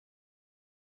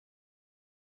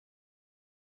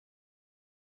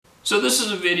So this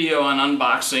is a video on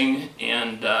unboxing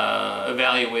and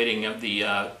evaluating of the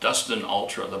Dustin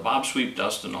Ultra, the bObsweep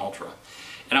Dustin Ultra.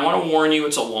 And I want to warn you,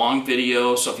 it's a long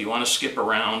video, so if you want to skip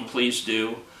around, please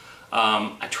do.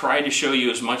 I tried to show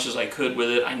you as much as I could with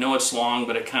it. I know it's long,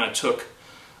 but it kind of took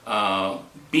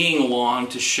being long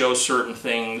to show certain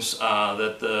things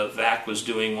that the vac was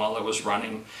doing while it was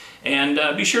running. And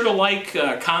be sure to like,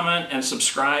 comment, and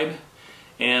subscribe.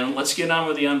 And let's get on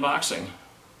with the unboxing.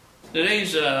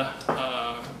 Today's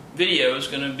video is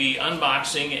going to be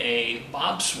unboxing a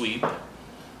bObsweep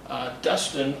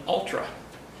Dustin Ultra.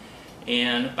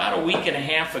 And about a week and a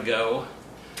half ago,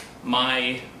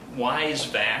 my Wise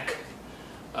vac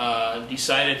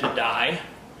decided to die.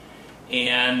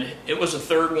 And it was the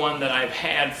third one that I've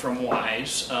had from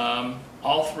Wise.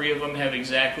 All three of them have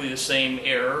exactly the same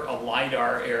error, a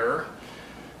LiDAR error,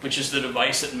 which is the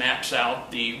device that maps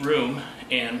out the room,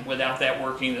 and without that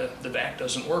working, the vac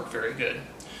doesn't work very good.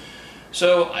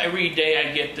 So every day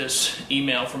I get this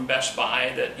email from Best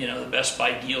Buy that, you know, the Best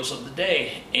Buy deals of the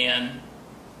day, and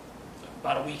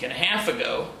about a week and a half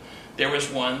ago, there was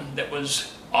one that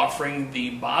was offering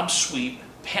the bObsweep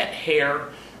Pet Hair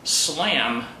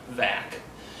Slam vac.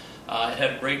 It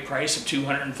had a great price of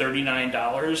 $239.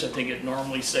 I think it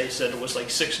normally said it was like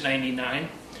 $6.99.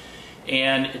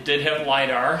 And it did have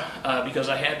LiDAR because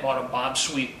I had bought a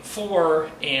bObsweep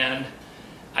 4 and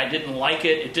I didn't like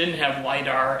it. It didn't have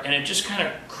LiDAR and it just kind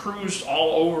of cruised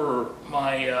all over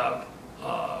my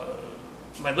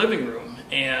my living room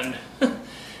and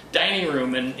dining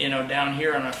room, and down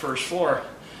here on the first floor.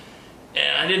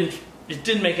 And it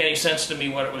didn't make any sense to me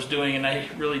what it was doing, and I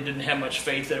really didn't have much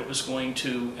faith that it was going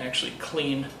to actually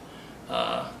clean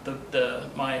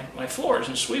my floors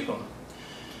and sweep them.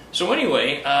 So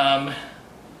anyway,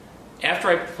 after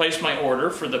I placed my order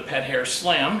for the Pet Hair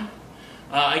Slam,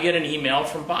 I get an email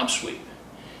from bObsweep,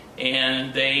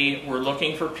 and they were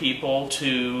looking for people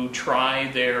to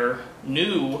try their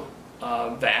new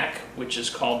vac, which is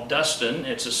called Dustin.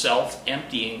 It's a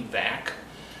self-emptying vac,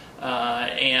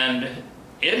 and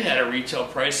it had a retail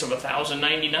price of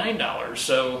 $1,099.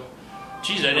 So,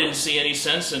 geez, I didn't see any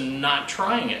sense in not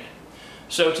trying it.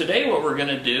 So today what we're going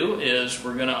to do is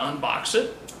we're going to unbox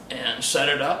it and set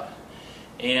it up,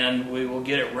 and we will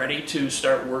get it ready to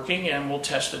start working, and we'll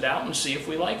test it out and see if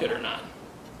we like it or not.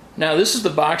 Now this is the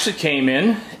box it came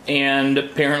in, and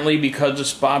apparently because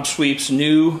it's bObsweep's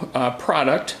new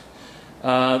product,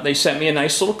 they sent me a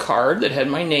nice little card that had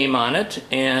my name on it,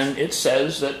 and it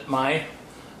says that my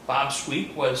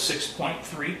bObsweep was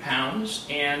 6.3 pounds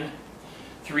and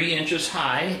 3 inches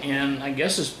high, and I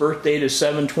guess its birth date is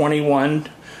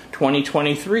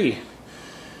 7/21/2023.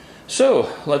 So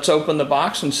let's open the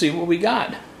box and see what we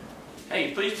got.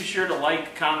 Hey, please be sure to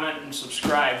like, comment, and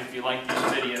subscribe if you like these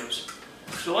videos.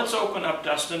 So let's open up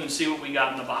Dustin and see what we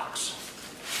got in the box.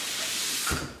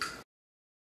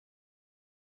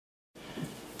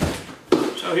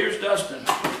 So here's Dustin.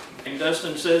 And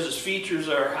Dustin says his features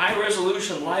are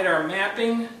high-resolution LiDAR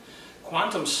mapping,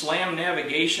 quantum slam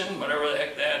navigation, whatever the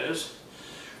heck that is,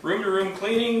 room-to-room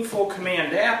cleaning, full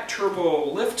command app, turbo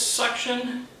lift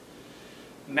suction,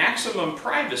 maximum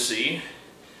privacy,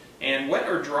 and wet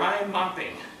or dry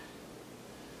mopping.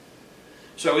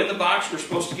 So in the box we're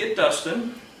supposed to get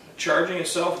Dustin, charging and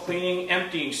self-cleaning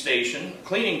emptying station,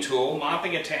 cleaning tool,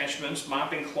 mopping attachments,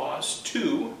 mopping cloths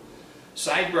 2,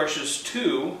 side brushes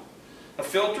 2, a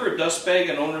filter, a dust bag,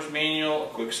 an owner's manual, a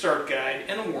quick start guide,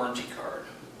 and a warranty card.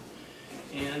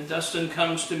 And Dustin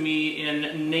comes to me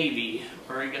in navy,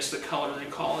 or I guess the color they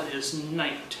call it is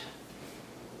night.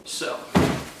 So,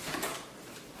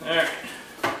 alright.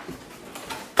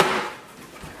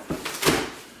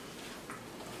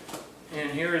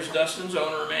 And here is Dustin's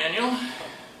owner manual.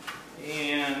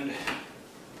 And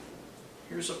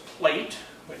here's a plate,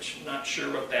 which I'm not sure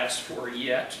what that's for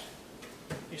yet.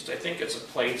 At least I think it's a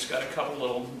plate. It's got a couple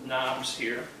little knobs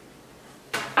here.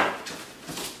 Take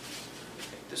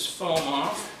this foam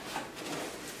off.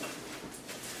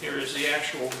 Here is the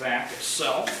actual vac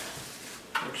itself.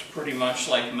 Looks pretty much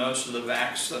like most of the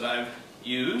vacs that I've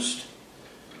used.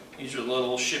 These are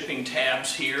little shipping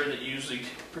tabs here that usually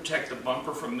protect the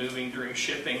bumper from moving during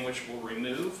shipping, which we'll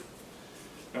remove.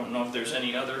 I don't know if there's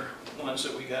any other ones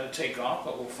that we got to take off,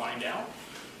 but we'll find out.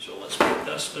 So let's put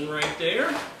Dustin right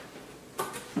there.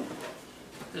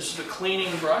 This is the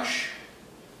cleaning brush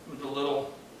with a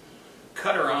little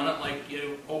cutter on it, like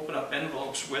you open up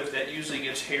envelopes with. That usually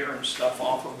gets hair and stuff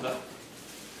off of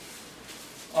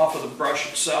the brush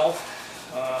itself.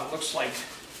 Looks like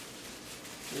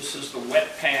this is the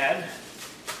wet pad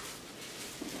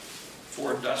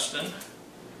for Dustin,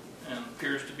 and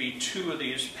appears to be 2 of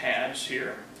these pads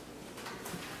here.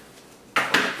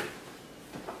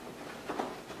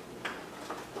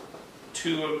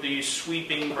 2 of these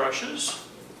sweeping brushes.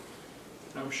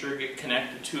 I'm sure get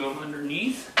connected to them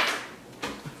underneath.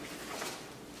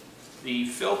 The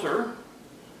filter,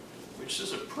 which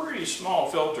is a pretty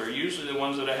small filter. Usually the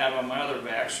ones that I have on my other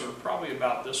vacs are probably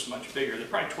about this much bigger. They're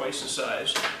probably twice the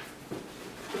size.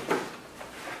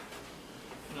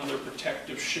 Another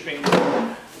protective shipping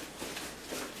board.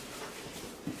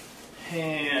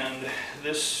 And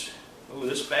this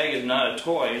bag is not a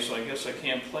toy, so I guess I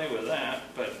can't play with that,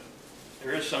 but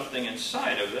there is something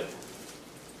inside of it.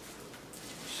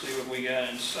 Let's see what we got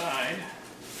inside.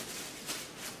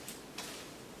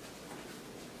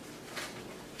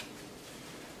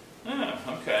 Oh,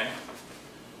 okay.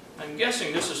 I'm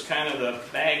guessing this is kind of the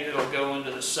bag that'll go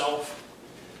into the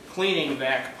self-cleaning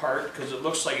vac part, because it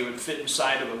looks like it would fit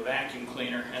inside of a vacuum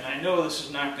cleaner, and I know this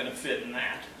is not going to fit in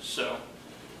that, so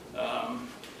I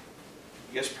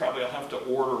guess probably I'll have to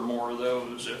order more of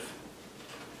those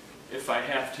if I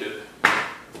have to.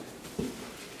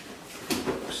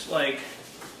 Looks like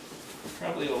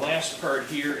probably the last part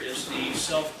here is the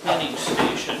self-cleaning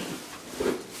station,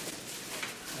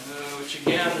 which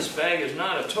again, this bag is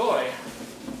not a toy.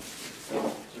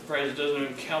 Surprised it doesn't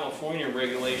have California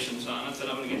regulations on it that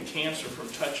I'm going to get cancer from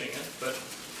touching it, but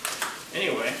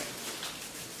anyway.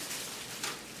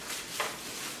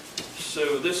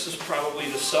 So this is probably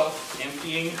the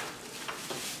self-emptying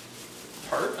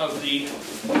part of the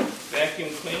vacuum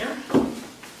cleaner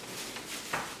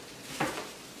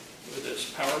with this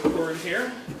power cord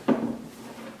here.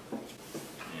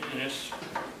 And it's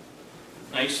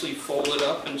nicely folded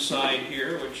up inside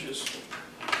here, which is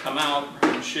come out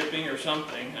from shipping or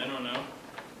something, I don't know.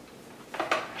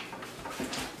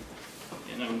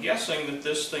 And I'm guessing that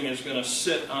this thing is going to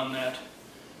sit on that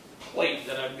plate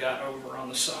that I've got over on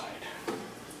the side.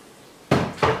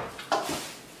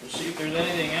 Let's see if there's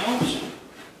anything else.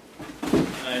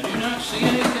 I do not see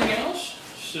anything else,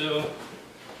 so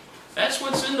that's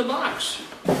what's in the box.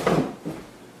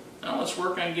 Now let's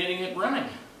work on getting it running.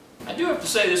 I do have to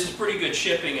say this is pretty good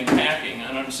shipping and packing.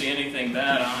 I don't see anything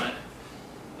bad on it,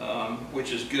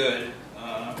 which is good,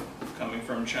 coming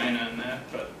from China and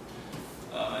that, but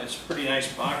it's a pretty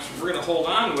nice box. We're going to hold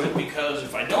on to it because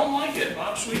if I don't like it,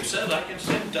 bObsweep says I can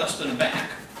send Dustin back.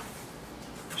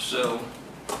 So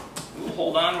we'll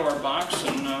hold on to our box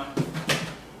and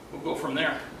we'll go from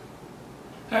there.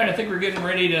 Alright, I think we're getting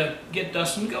ready to get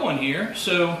Dustin going here,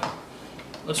 so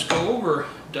let's go over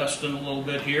Dustin a little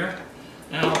bit here.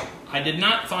 Now, I did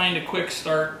not find a quick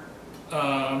start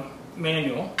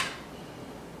manual,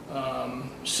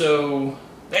 so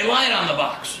they lied on the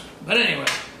box, but anyway,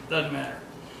 doesn't matter.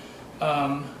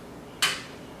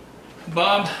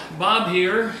 Bob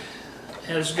here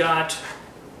has got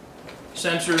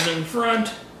sensors in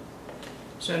front,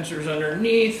 sensors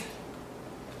underneath,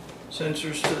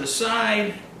 sensors to the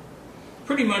side,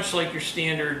 pretty much like your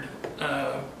standard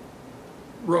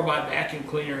robot vacuum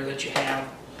cleaner that you have.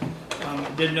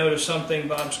 I did notice something.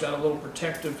 Bob's got a little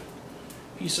protective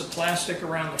piece of plastic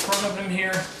around the front of him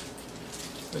here,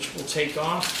 which we'll take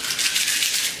off.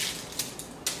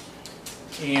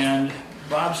 And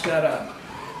Bob's got a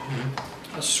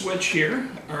switch here,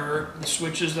 or the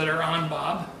switches that are on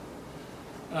Bob.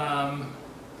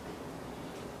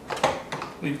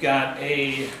 We've got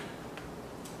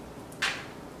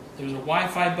there's a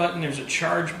Wi-Fi button, there's a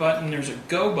charge button, there's a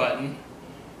go button,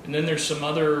 and then there's some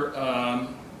other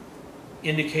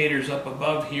indicators up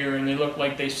above here, and they look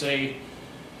like they say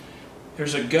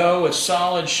there's a go, a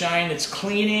solid shine, it's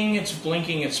cleaning, it's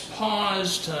blinking, it's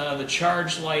paused. The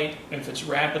charge light, if it's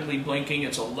rapidly blinking,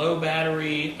 it's a low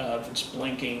battery. If it's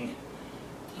blinking,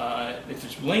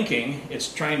 it's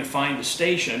trying to find the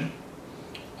station.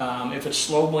 If it's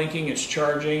slow blinking, it's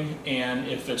charging, and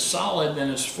if it's solid, then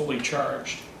it's fully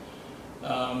charged.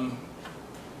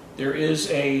 There is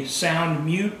a sound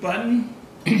mute button.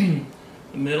 The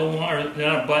middle one, or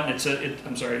not a button, it's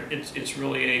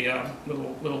really a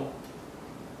little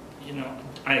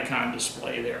icon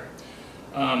display there.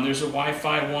 There's a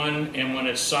Wi-Fi one, and when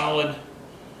it's solid,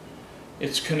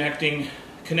 it's connected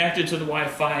to the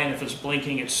Wi-Fi, and if it's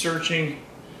blinking, it's searching.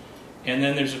 And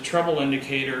then there's a trouble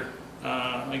indicator.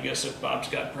 I guess if Bob's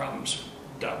got problems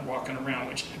walking around,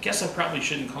 which I guess I probably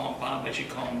shouldn't call him Bob, I should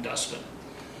call him Dustin.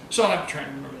 So I'll have to try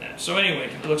and remember that. So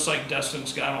anyway, it looks like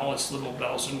Dustin's got all its little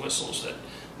bells and whistles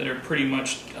that are pretty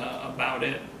much about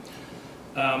it.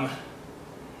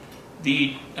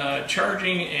 The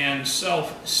charging and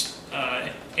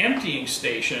self-emptying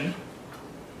station,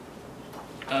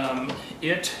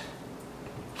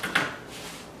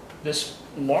 this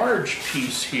large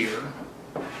piece here,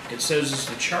 it says is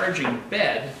the charging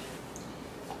bed,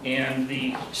 and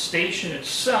the station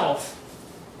itself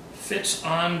fits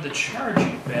on the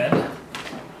charging bed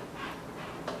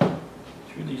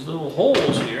through these little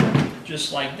holes here,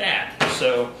 just like that.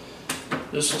 So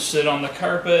this will sit on the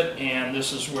carpet, and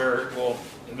this is where it will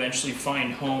eventually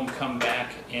find home, come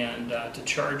back, and to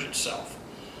charge itself.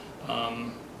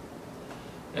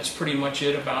 That's pretty much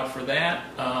it about for that.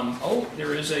 Oh,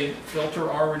 there is a filter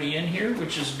already in here,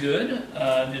 which is good.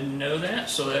 Didn't know that,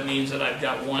 so that means that I've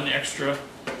got one extra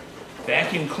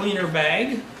vacuum cleaner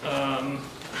bag.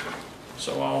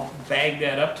 So I'll bag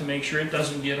that up to make sure it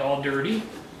doesn't get all dirty.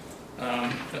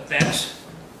 But that's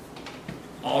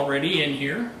already in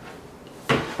here.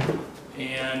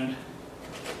 And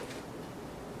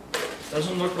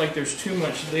doesn't look like there's too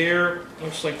much there.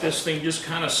 Looks like this thing just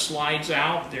kind of slides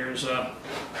out. There's a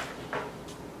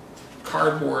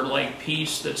cardboard-like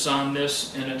piece that's on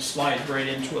this, and it slides right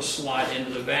into a slot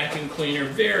into the vacuum cleaner.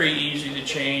 Very easy to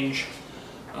change.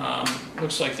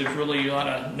 Looks like there's really a lot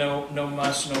of no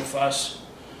muss, no fuss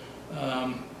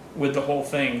with the whole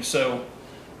thing. So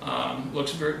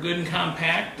looks very good and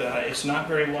compact. It's not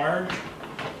very large.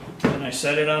 And I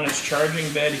set it on its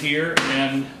charging bed here,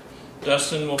 and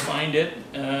Dustin will find it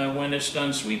when it's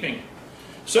done sweeping.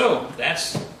 So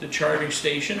that's the charging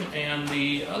station and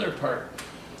the other part.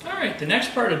 All right, the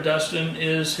next part of Dustin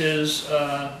is his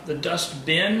the dust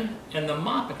bin and the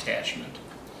mop attachment.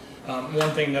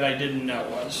 One thing that I didn't know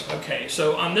was, okay,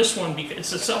 so on this one, because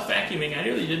it's a self-vacuuming, I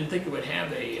really didn't think it would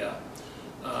have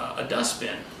a dust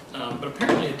bin, but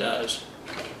apparently it does.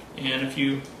 And if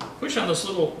you push on this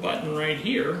little button right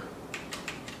here,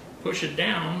 push it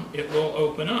down, it will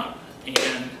open up.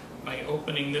 And by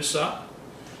opening this up,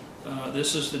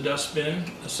 this is the dust bin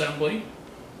assembly.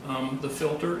 The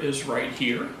filter is right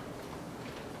here.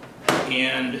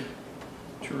 And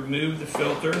to remove the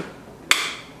filter,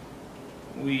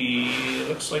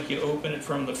 looks like you open it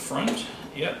from the front.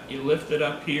 Yep, you lift it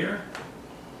up here.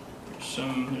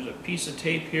 There's a piece of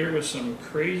tape here with some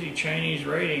crazy Chinese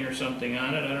writing or something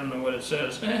on it. I don't know what it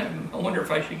says. I wonder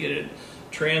if I should get it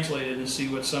translated and see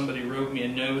what somebody wrote me a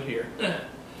note here.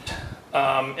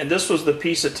 And this was the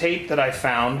piece of tape that I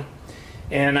found,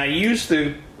 and I used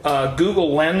the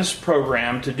Google Lens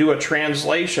program to do a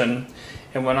translation,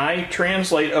 and when I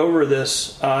translate over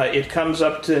this, it comes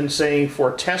up to saying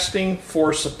for testing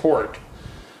for support.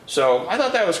 So I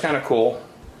thought that was kind of cool.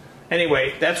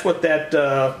 Anyway, that's what that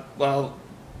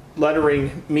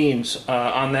lettering means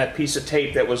on that piece of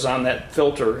tape that was on that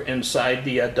filter inside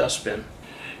the dustbin.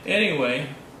 Anyway,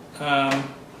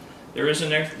 there is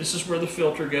this is where the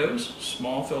filter goes,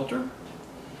 small filter.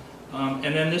 And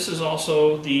then this is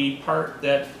also the part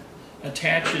that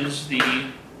attaches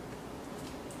the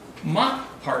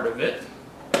mop part of it.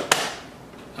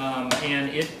 And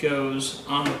it goes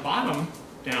on the bottom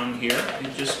down here.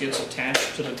 It just gets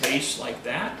attached to the base like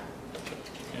that.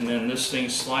 And then this thing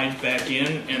slides back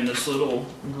in, and this little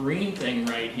green thing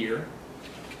right here,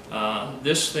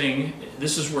 this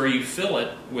is where you fill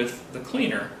it with the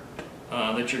cleaner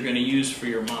that you're going to use for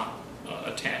your mop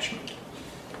attachment.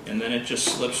 And then it just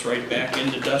slips right back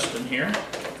into Dustin here,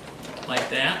 like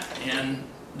that. And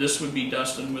this would be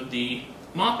Dustin with the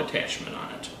mop attachment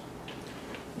on it.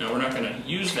 Now we're not going to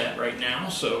use that right now,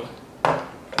 so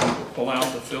we'll pull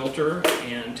out the filter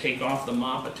and take off the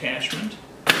mop attachment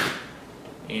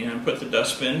and put the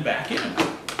dustbin back in.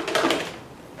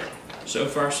 So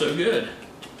far so good.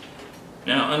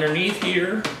 Now underneath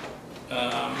here,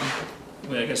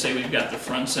 like I say, we've got the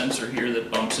front sensor here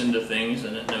that bumps into things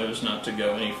and it knows not to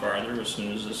go any farther as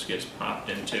soon as this gets popped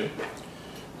into.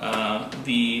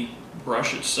 The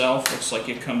brush itself looks like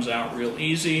it comes out real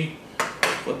easy.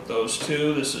 Flip those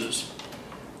two. This is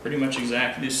pretty much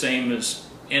exactly the same as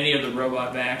any of the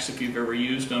robot vacs if you've ever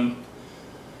used them.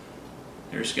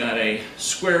 There's got a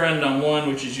square end on one,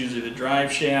 which is usually the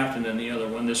drive shaft, and then the other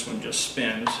one, this one just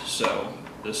spins. So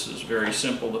this is very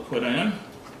simple to put in.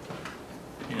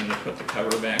 And to put the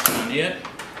cover back on it.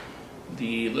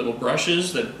 The little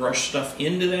brushes that brush stuff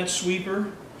into that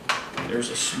sweeper. There's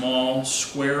a small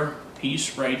square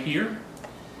piece right here.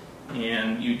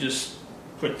 And you just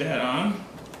put that on,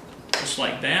 just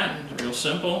like that. It's real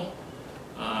simple.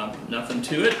 Nothing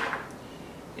to it.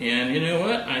 And you know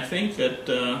what? I think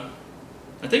the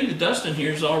Dustin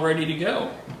here is all ready to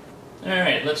go.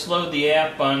 Alright, let's load the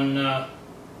app on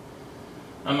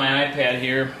my iPad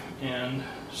here and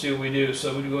see what we do.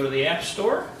 So we go to the App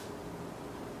Store,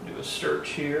 do a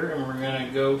search here, and we're going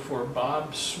to go for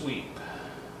bObsweep.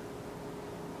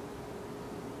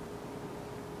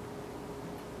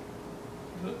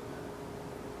 Well,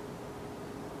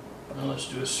 let's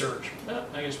do a search. Oh,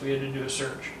 I guess we had to do a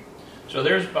search. So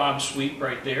there's bObsweep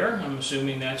right there. I'm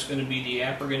assuming that's going to be the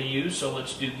app we're going to use, so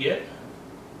let's do Get.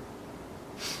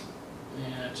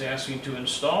 It's asking to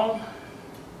install.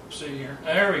 Let's see here.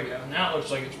 There we go. Now it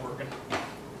looks like it's working.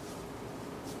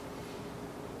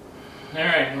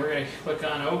 Alright, we're going to click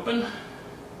on open.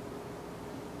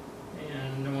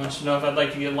 And it wants to know if I'd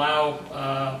like to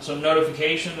allow some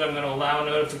notifications. I'm going to allow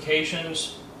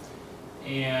notifications.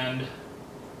 And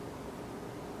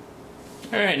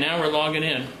alright, now we're logging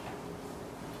in.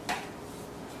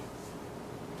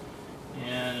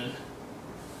 And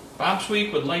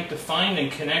bObsweep would like to find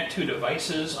and connect to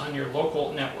devices on your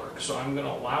local network. So I'm going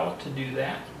to allow it to do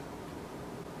that.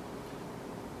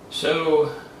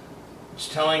 So it's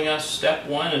telling us step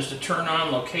 1 is to turn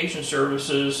on location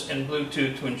services and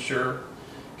Bluetooth to ensure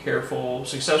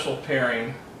successful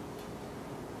pairing.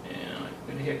 And I'm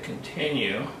going to hit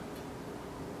continue.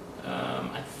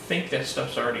 I think that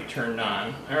stuff's already turned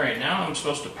on. Alright, now I'm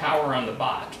supposed to power on the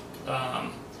bot.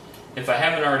 If I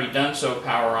haven't already done so,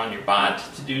 power on your bot.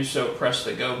 To do so, press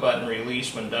the go button,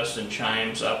 release when Dustin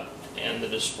chimes up and the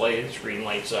display screen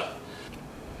lights up.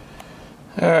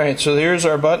 Alright, so here's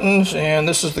our buttons, and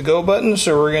this is the go button,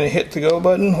 so we're going to hit the go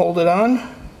button, hold it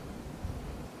on.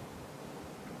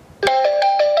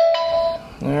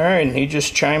 Alright, and he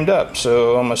just chimed up,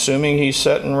 so I'm assuming he's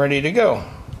set and ready to go.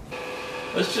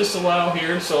 Let's just allow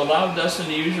here, so allow Dustin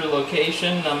to use your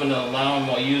location. I'm going to allow him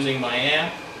while using my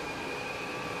app.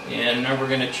 And now we're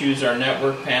going to choose our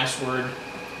network password.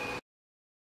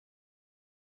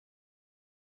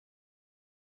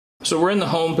 So we're in the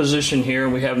home position here,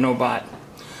 and we have no bot.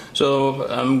 So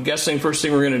I'm guessing first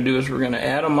thing we're going to do is we're going to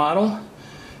add a model,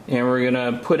 and we're going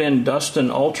to put in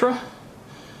Dustin Ultra,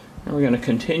 and we're going to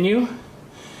continue,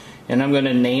 and I'm going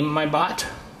to name my bot.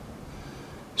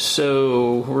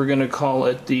 So we're going to call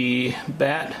it the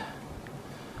Bat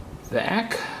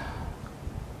Vac.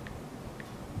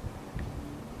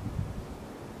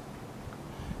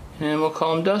 And we'll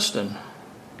call him Dustin.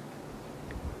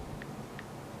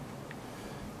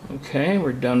 Okay,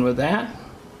 we're done with that.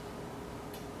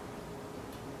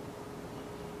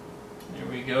 There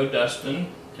we go,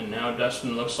 Dustin. And now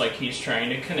Dustin looks like he's trying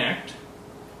to connect.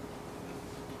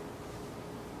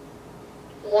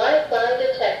 Wi-Fi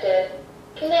detected.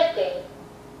 Connecting.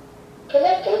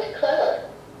 Connecting to cloud.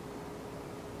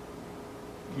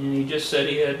 And he just said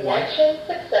he had Connection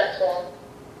successful.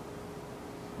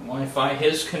 Wi-Fi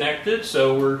is connected,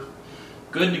 so we're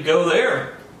good to go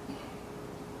there.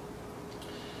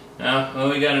 Now,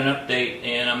 well, we got an update,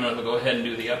 and I'm going to go ahead and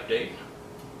do the update.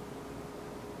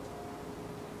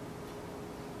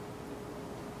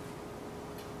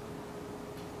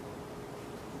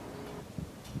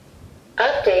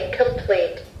 Update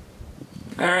complete.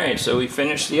 Alright, so we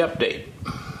finished the update.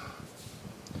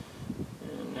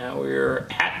 And now we're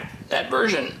at that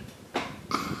version.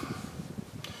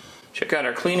 Check out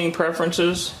our cleaning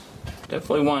preferences.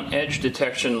 Definitely want edge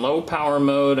detection, low power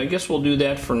mode. I guess we'll do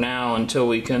that for now until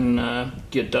we can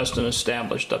get Dustin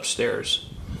established upstairs.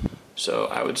 So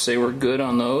I would say we're good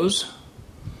on those.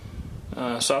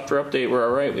 Software update, we're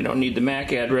alright. We don't need the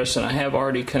MAC address, and I have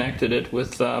already connected it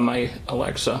with my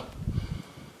Alexa.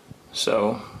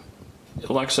 So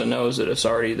Alexa knows that it's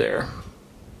already there.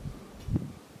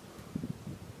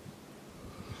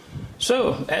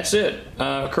 So that's it.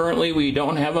 Currently we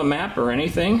don't have a map or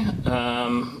anything,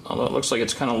 although it looks like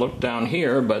it's kind of looked down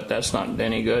here, but that's not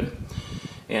any good.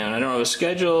 And I don't have a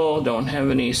schedule, don't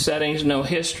have any settings, no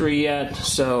history yet,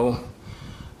 so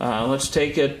let's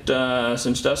take it,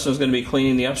 since Dustin's going to be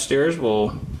cleaning the upstairs,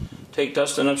 we'll take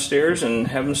Dustin upstairs and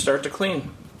have him start to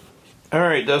clean.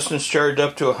 Alright, Dustin's charged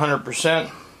up to 100%,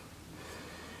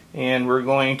 and we're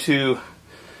going to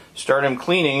start him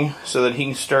cleaning so that he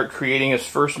can start creating his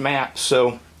first map.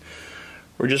 So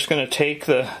we're just going to take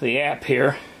the app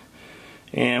here,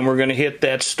 and we're going to hit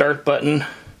that start button,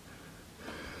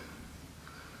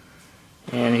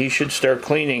 and he should start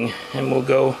cleaning, and we'll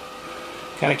go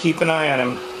kind of keep an eye on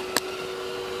him.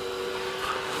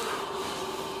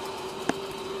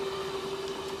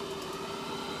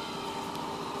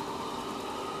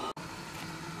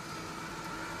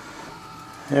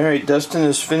 Alright, Dustin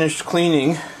has finished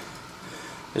cleaning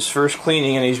his first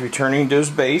cleaning, and he's returning to his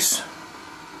base.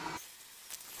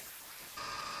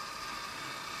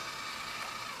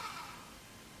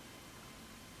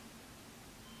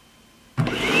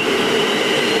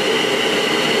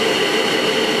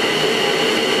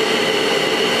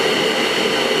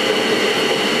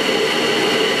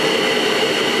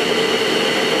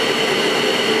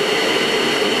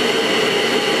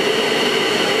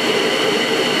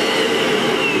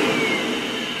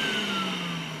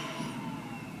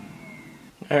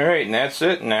 Alright, and that's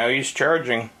it. Now he's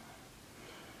charging.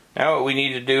 Now what we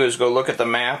need to do is go look at the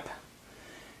map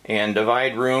and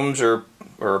divide rooms or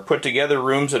put together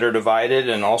rooms that are divided,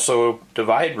 and also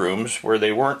divide rooms where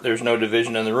they weren't. There's no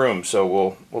division in the room.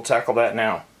 So we'll tackle that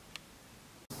now.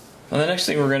 Now the next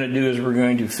thing we're going to do is we're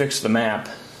going to fix the map.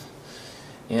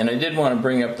 And I did want to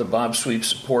bring up the bObsweep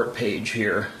support page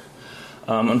here.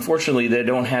 Unfortunately, they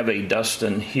don't have a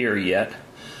Dustin here yet,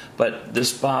 but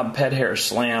this Bob Pet Hair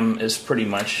Slam is pretty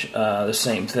much the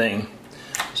same thing.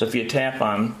 So if you tap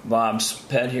on Bob's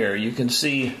Pet Hair, you can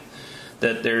see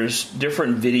that there's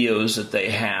different videos that they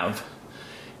have,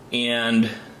 and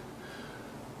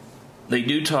they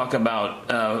do talk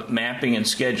about mapping and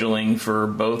scheduling for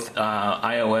both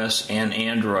iOS and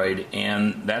Android,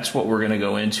 and that's what we're going to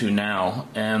go into now.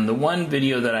 And the one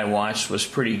video that I watched was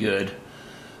pretty good,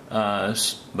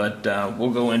 but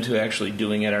we'll go into actually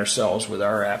doing it ourselves with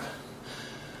our app.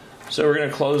 So we're going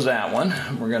to close that one.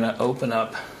 We're going to open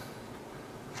up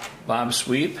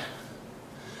bObsweep.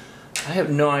 I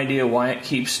have no idea why it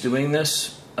keeps doing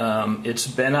this. It's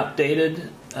been updated,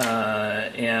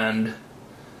 and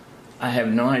I have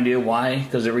no idea why,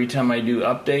 because every time I do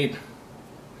update,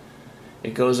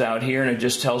 it goes out here and it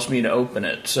just tells me to open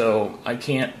it. So I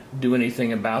can't do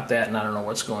anything about that, and I don't know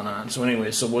what's going on. So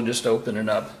anyway, so we'll just open it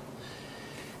up.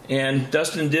 And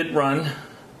Dustin did run,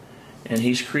 and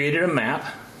he's created a map.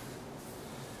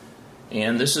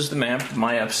 And this is the map of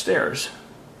my upstairs.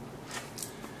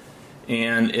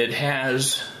 And it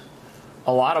has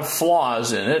a lot of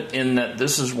flaws in it, in that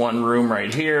this is one room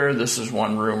right here, this is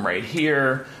one room right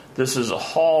here, this is a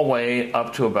hallway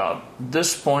up to about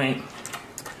this point,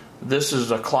 this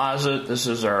is a closet, this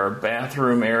is our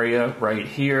bathroom area right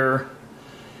here,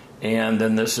 and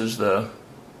then this is the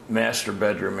master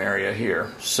bedroom area here.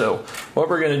 So what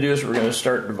we're going to do is we're going to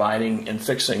start dividing and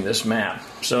fixing this map.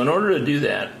 So in order to do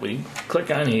that, we click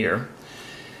on here,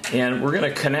 and we're going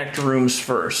to connect rooms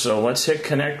first. So let's hit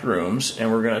connect rooms,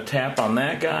 and we're going to tap on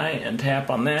that guy and tap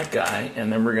on that guy,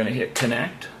 and then we're going to hit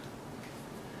connect,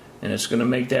 and it's going to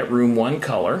make that room one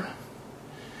color.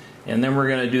 And then we're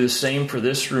going to do the same for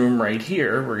this room right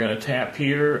here. We're going to tap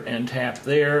here and tap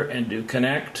there and do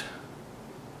connect,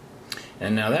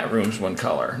 and now that room's one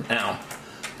color. Now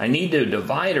I need to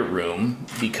divide a room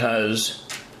because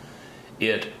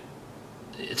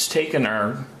it's taken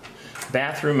our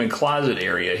bathroom and closet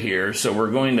area here, so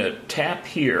we're going to tap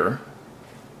here.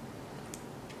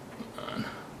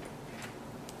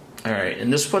 Alright,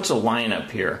 and this puts a line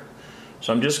up here.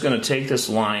 So I'm just going to take this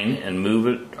line and move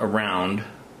it around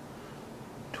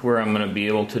to where I'm going to be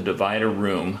able to divide a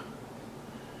room.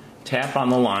 Tap on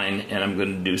the line, and I'm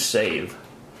going to do save.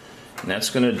 And that's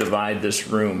going to divide this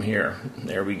room here.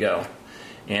 There we go.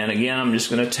 And again, I'm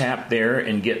just going to tap there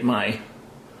and get my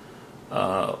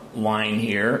line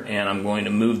here, and I'm going to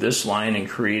move this line and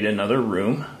create another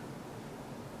room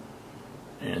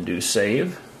and do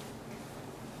save.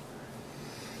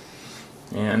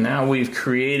 And now we've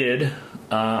created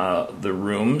the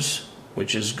rooms,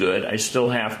 which is good. I still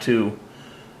have to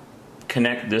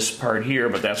connect this part here,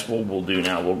 but that's what we'll do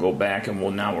now. We'll go back, and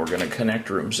now we're going to connect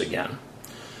rooms again.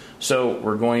 So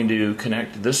we're going to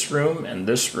connect this room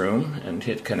and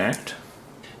hit connect.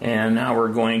 And now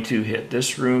we're going to hit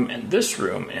this room and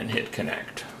hit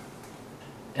connect.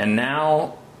 And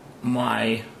now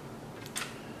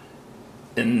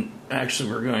actually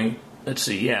we're going, let's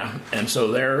see, yeah. And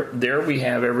so there we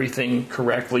have everything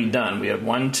correctly done. We have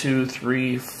 1, 2,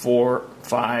 3, 4,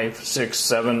 5, 6,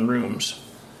 7 rooms.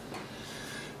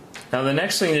 Now the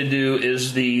next thing to do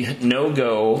is the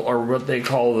no-go, or what they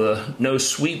call the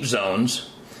no-sweep zones.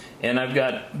 And I've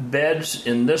got beds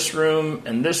in this room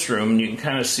and this room, and you can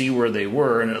kind of see where they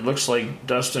were, and it looks like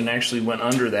Dustin actually went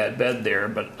under that bed there,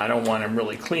 but I don't want him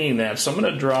really cleaning that, so I'm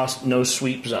going to draw no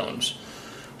sweep zones.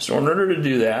 So in order to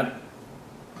do that,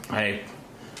 I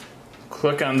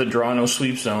click on the draw no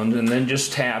sweep zones and then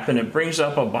just tap, and it brings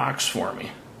up a box for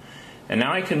me. And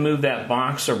now I can move that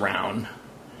box around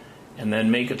and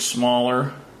then make it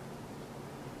smaller,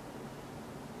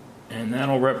 and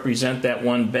that'll represent that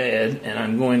one bed, and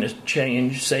I'm going to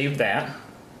save that,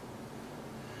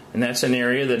 and that's an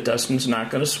area that Dustin's not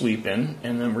going to sweep in.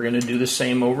 And then we're going to do the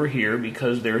same over here,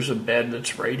 because there's a bed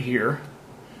that's right here,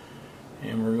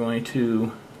 and we're going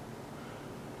to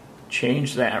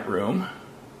change that room,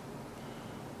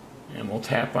 and we'll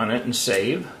tap on it and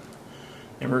save,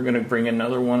 and we're going to bring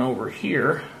another one over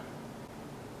here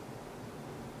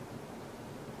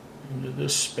into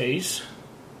this space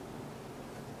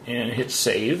and hit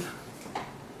save.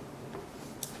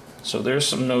 So there's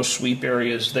some no sweep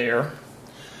areas there.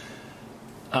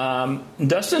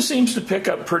 Dustin seems to pick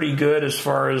up pretty good as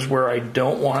far as where I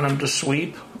don't want him to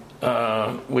sweep,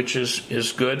 which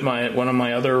is good. One of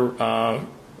my other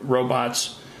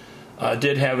robots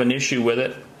did have an issue with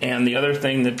it. And the other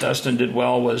thing that Dustin did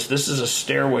well was, this is a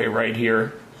stairway right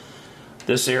here,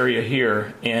 this area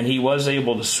here, and he was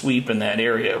able to sweep in that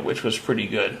area, which was pretty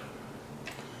good.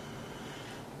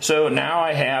 So now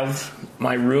I have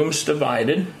my rooms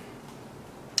divided,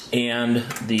 and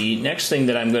the next thing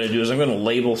that I'm going to do is I'm going to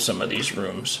label some of these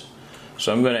rooms.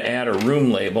 So I'm going to add a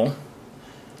room label,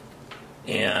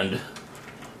 and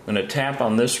I'm going to tap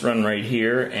on this run right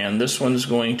here, and this one's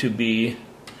going to be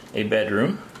a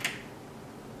bedroom.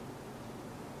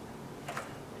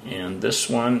 And this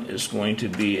one is going to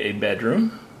be a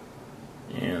bedroom.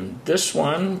 And this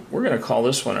one, we're going to call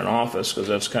this one an office because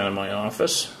that's kind of my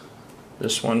office.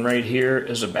 This one right here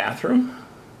is a bathroom.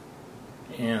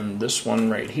 And this one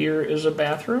right here is a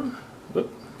bathroom.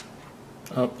 Whoop.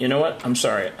 Oh, you know what? I'm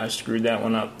sorry. I screwed that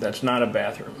one up. That's not a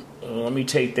bathroom. Let me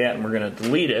take that and we're going to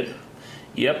delete it.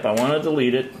 Yep, I want to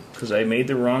delete it because I made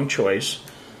the wrong choice.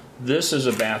 This is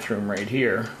a bathroom right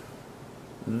here.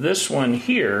 This one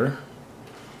here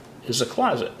is a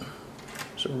closet.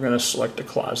 So we're going to select a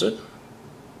closet.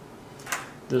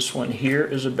 This one here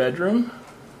is a bedroom.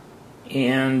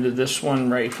 And this one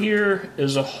right here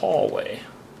is a hallway.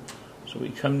 So we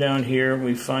come down here and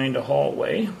we find a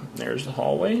hallway. There's the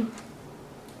hallway.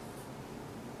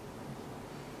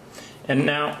 And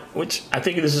now, which I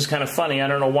think this is kind of funny. I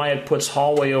don't know why it puts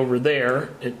hallway over there.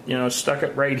 It, stuck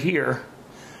it right here.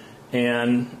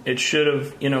 And it should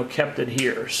have, kept it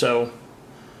here. So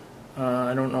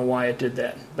I don't know why it did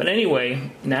that. But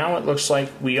anyway, now it looks like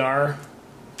we are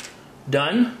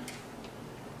done.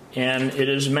 And it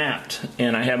is mapped.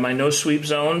 And I have my no sweep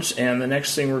zones. And the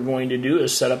next thing we're going to do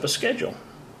is set up a schedule.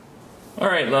 All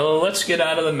right, let's get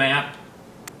out of the map.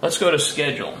 Let's go to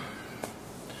schedule.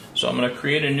 So I'm going to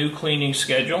create a new cleaning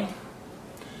schedule.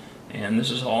 And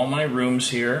this is all my rooms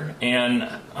here. And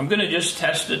I'm going to just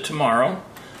test it tomorrow.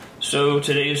 So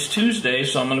today is Tuesday,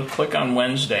 so I'm going to click on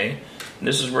Wednesday.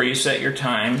 This is where you set your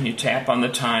time. You tap on the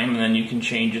time, and then you can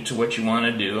change it to what you want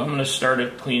to do. I'm going to start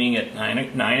it cleaning at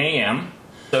 9 a.m.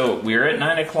 So we're at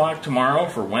 9 o'clock tomorrow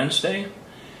for Wednesday.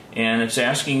 And it's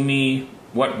asking me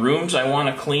what rooms I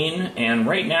want to clean. And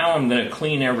right now I'm going to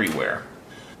clean everywhere.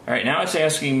 All right, now it's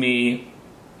asking me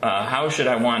how should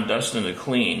I want Dustin to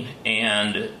clean.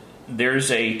 And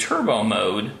there's a turbo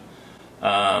mode.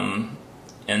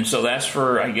 And so that's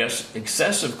for, I guess,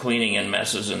 excessive cleaning and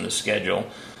messes in the schedule.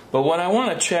 But what I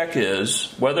want to check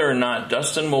is whether or not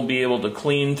Dustin will be able to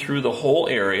clean through the whole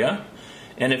area.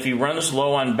 And if he runs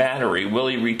low on battery, will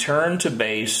he return to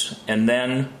base and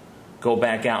then go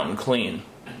back out and clean?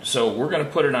 So we're going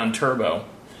to put it on turbo.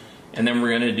 And then we're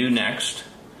going to do next.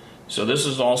 So this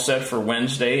is all set for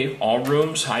Wednesday. All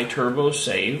rooms, high turbo,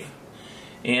 save.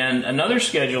 And another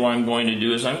schedule I'm going to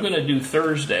do is I'm going to do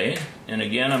Thursday. And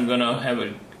again, I'm going to have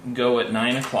it go at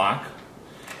 9 o'clock.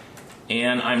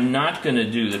 And I'm not going to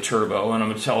do the turbo, and I'm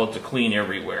going to tell it to clean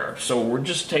everywhere. So we'll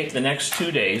just take the next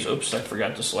 2 days. Oops, I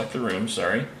forgot to select the room,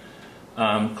 sorry.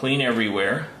 Clean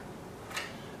everywhere.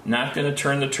 Not going to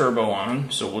turn the turbo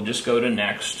on, so we'll just go to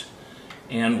next.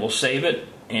 And we'll save it.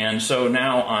 And so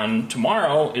now on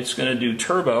tomorrow, it's going to do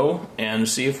turbo and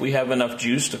see if we have enough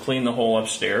juice to clean the whole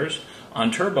upstairs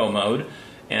on turbo mode.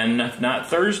 And if not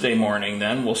Thursday morning,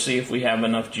 then we'll see if we have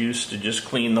enough juice to just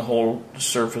clean the whole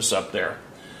surface up there.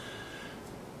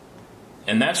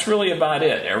 And that's really about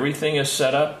it. Everything is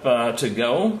set up to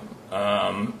go.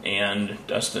 And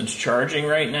Dustin's charging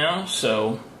right now.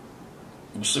 So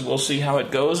we'll see how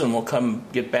it goes, and we'll come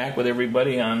get back with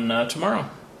everybody on tomorrow.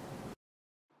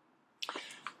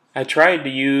 I tried to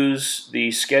use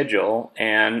the schedule,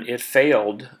 and it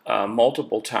failed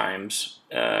multiple times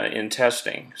in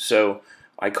testing. So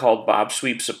I called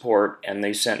bObsweep support, and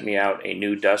they sent me out a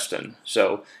new Dustin.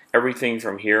 So everything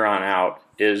from here on out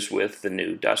is with the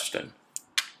new Dustin.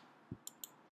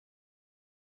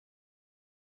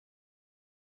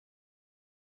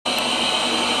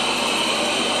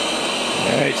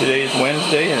 Alright, today is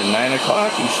Wednesday, and at 9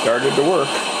 o'clock he started to work.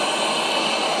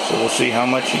 So we'll see how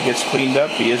much he gets cleaned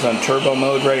up. He is on turbo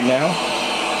mode right now.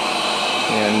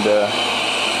 And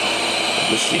we'll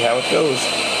just see how it goes.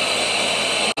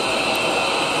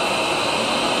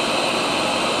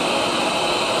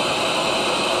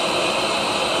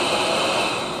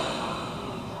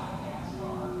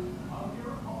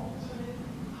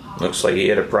 Looks like he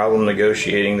had a problem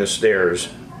negotiating the stairs.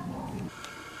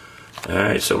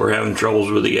 Alright, so we're having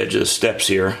troubles with the edge of the steps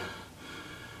here.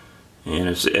 And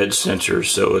it's the edge sensor,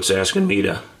 so it's asking me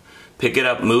to pick it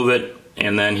up, move it,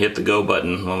 and then hit the go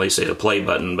button. Well, they say the play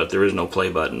button, but there is no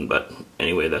play button. But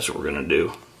anyway, that's what we're going to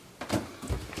do.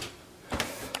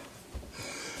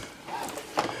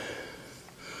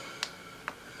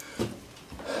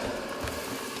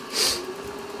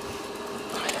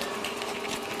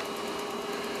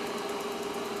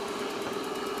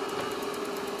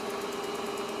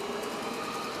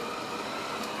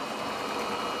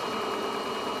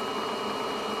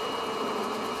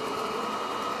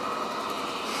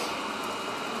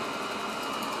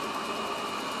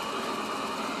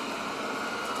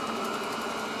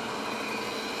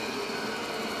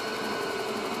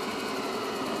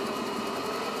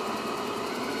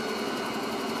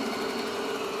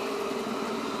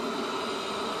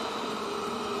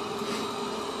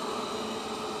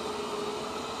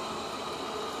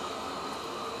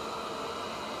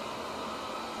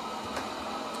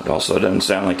 It also doesn't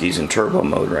sound like he's in turbo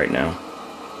mode right now.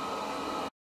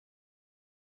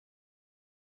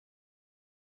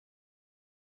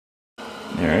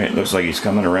 Alright, looks like he's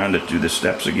coming around to do the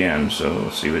steps again, so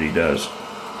we'll see what he does.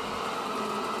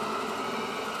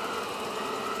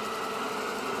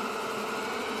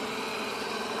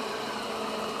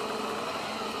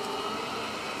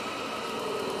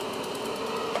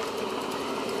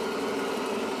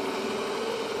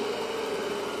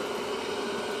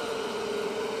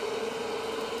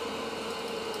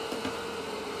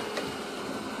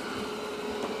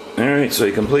 Alright, so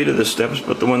he completed the steps,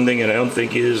 but the one thing that I don't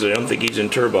think he's in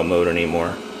turbo mode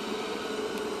anymore.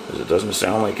 Because it doesn't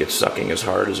sound like it's sucking as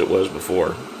hard as it was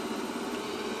before.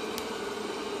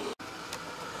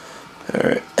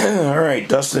 Alright, alright,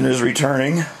 Dustin is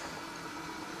returning.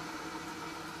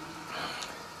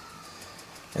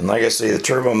 And like I say, the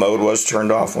turbo mode was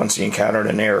turned off once he encountered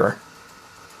an error.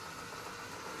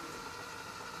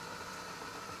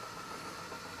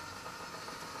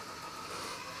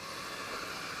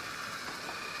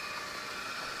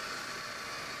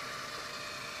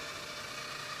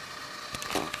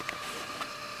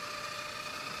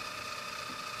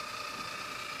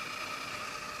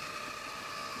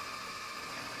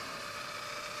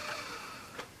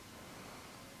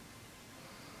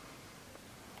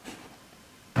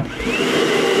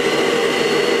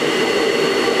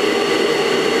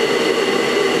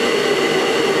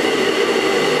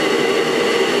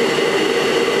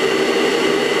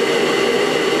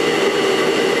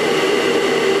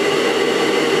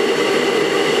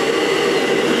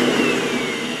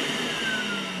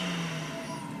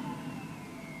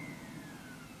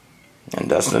 And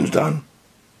Dustin's done.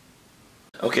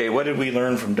 Okay, what did we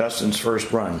learn from Dustin's first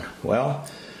run? Well,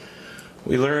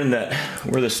 we learned that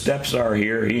where the steps are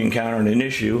here, he encountered an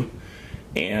issue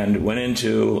and went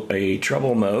into a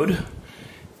trouble mode,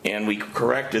 and we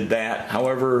corrected that.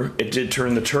 However, it did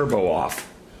turn the turbo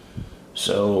off.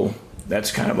 So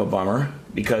that's kind of a bummer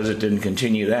because it didn't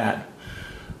continue that.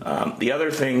 The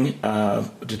other thing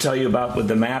to tell you about with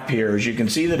the map here is you can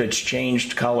see that it's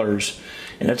changed colors,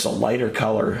 and it's a lighter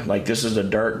color. Like this is a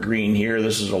dark green here,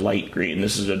 this is a light green,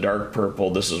 this is a dark purple,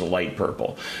 this is a light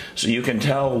purple. So you can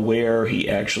tell where he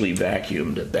actually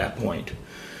vacuumed at that point.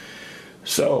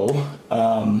 So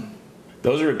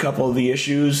those are a couple of the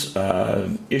issues.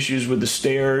 Issues with the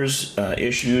stairs,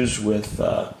 issues with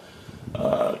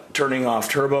turning off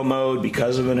turbo mode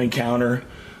because of an encounter.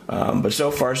 But so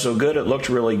far so good. It looked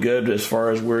really good as far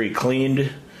as where he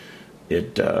cleaned.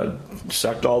 It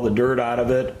sucked all the dirt out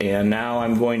of it, and now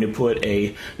I'm going to put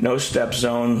a no step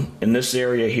zone in this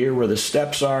area here where the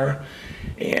steps are,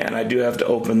 and I do have to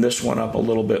open this one up a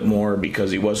little bit more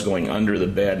because he was going under the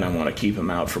bed and I want to keep him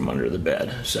out from under the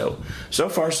bed. So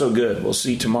far so good. We'll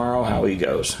see tomorrow how he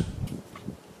goes.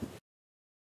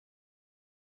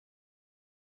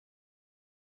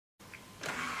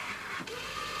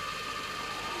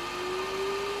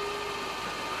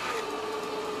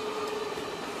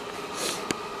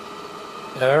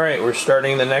 Alright, we're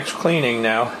starting the next cleaning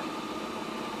now.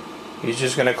 He's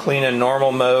just going to clean in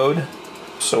normal mode,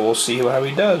 so we'll see how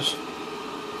he does.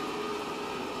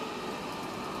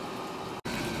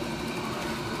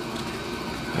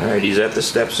 Alright, he's at the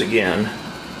steps again.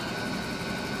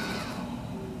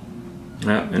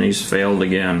 And he's failed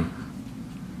again.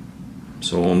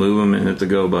 So we'll move him and hit the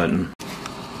go button.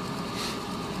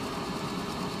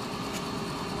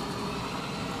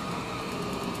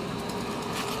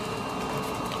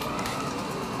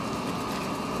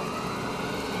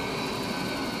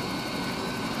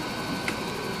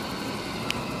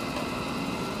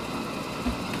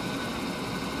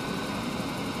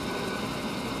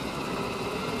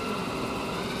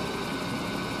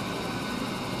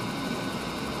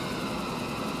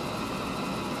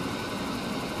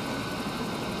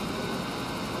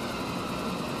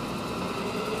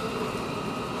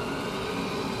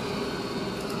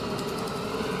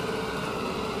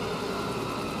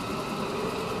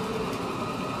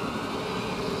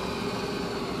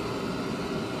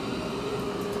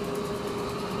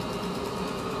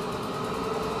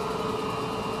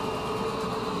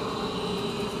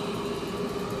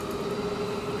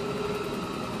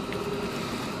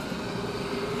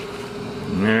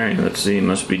 Alright, let's see,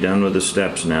 must be done with the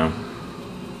steps now.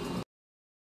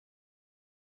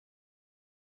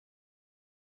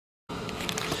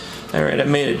 Alright, I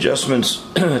made adjustments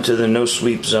to the no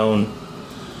sweep zone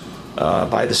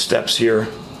by the steps here.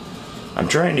 I'm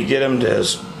trying to get him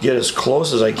to get as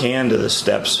close as I can to the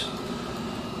steps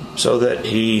so that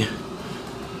the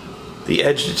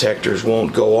edge detectors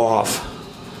won't go off,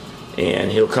 and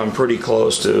he'll come pretty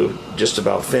close to just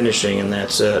about finishing, and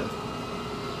that's it.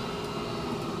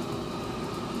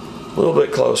 little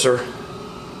bit closer.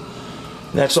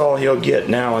 That's all he'll get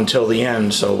now until the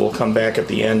end, so we'll come back at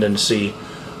the end and see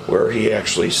where he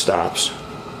actually stops.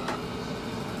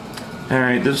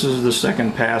 Alright, this is the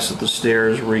second pass at the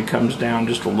stairs where he comes down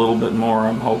just a little bit more,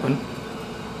 I'm hoping.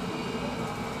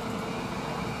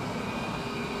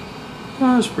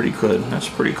 Oh, that's pretty good. That's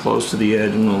pretty close to the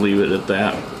edge, and we'll leave it at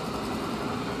that.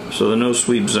 So the no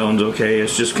sweep zone's okay.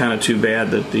 It's just kind of too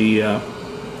bad that the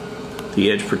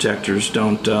edge protectors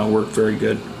don't work very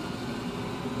good.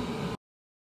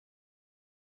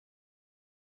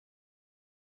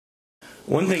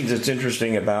 One thing that's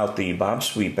interesting about the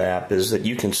bObsweep app is that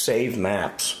you can save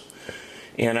maps.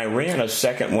 And I ran a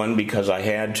second one because I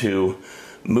had to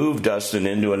move Dustin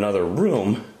into another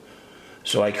room.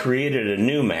 So I created a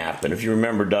new map. And if you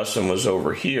remember, Dustin was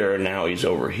over here, and now he's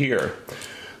over here.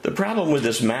 The problem with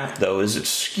this map, though, is it's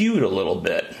skewed a little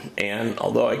bit. And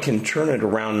although I can turn it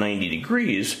around 90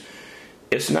 degrees,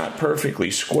 it's not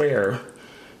perfectly square.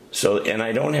 And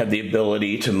I don't have the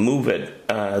ability to move it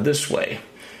this way.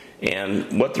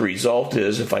 And what the result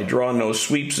is, if I draw no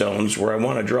sweep zones where I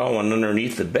want to draw one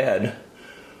underneath the bed,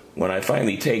 when I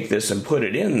finally take this and put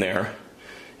it in there,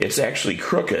 it's actually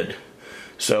crooked.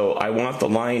 So I want the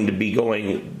line to be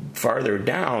going farther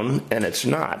down, and it's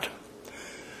not.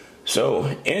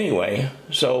 So anyway,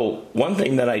 one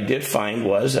thing that I did find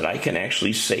was that I can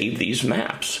actually save these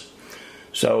maps.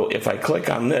 So if I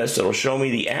click on this, it'll show me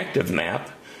the active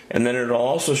map, and then it'll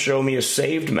also show me a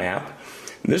saved map.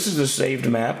 This is the saved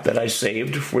map that I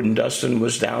saved when Dustin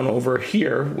was down over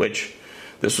here, which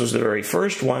this was the very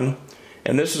first one,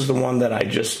 and this is the one that I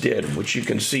just did, which you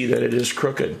can see that it is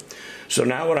crooked. So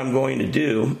now what I'm going to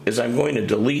do is I'm going to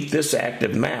delete this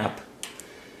active map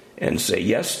and say,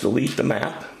 yes, delete the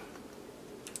map.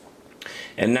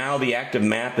 And now the active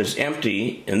map is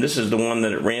empty, and this is the one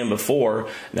that it ran before.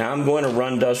 Now I'm going to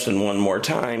run Dustin one more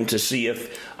time to see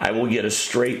if I will get a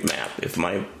straight map, if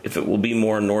it will be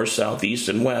more north, south, east,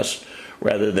 and west,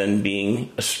 rather than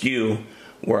being askew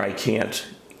where I can't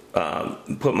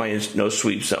put my no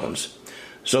sweep zones.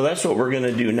 So that's what we're going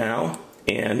to do now.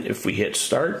 And if we hit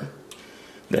start,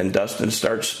 then Dustin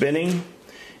starts spinning,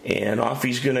 and off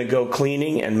he's going to go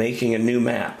cleaning and making a new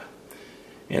map.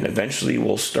 And eventually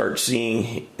we'll start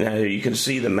seeing, now you can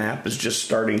see the map is just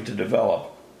starting to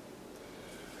develop.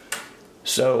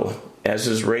 So as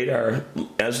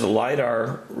the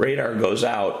LiDAR radar goes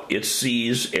out, it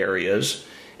sees areas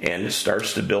and it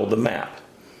starts to build the map.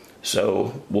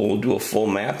 So we'll do a full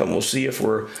map, and we'll see if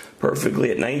we're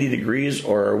perfectly at 90 degrees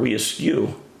or are we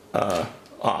askew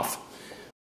off.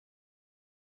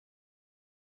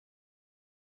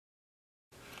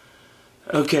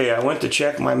 Okay, I went to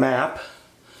check my map,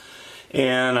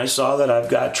 and I saw that I've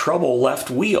got trouble left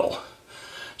wheel.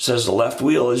 It says the left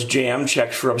wheel is jammed,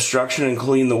 check for obstruction and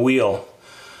clean the wheel.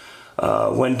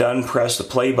 When done, press the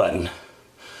play button.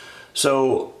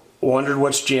 So, wondered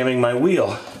what's jamming my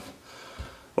wheel.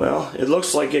 Well, it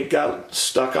looks like it got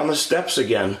stuck on the steps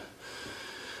again.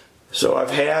 So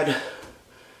I've had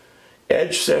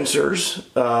edge sensors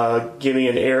give me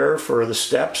an error for the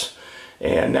steps,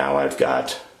 and now I've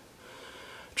got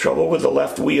trouble with the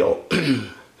left wheel.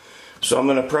 So I'm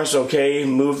going to press OK,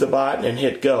 move the bot, and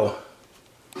hit go.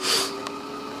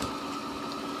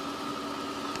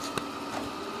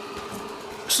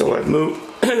 So I've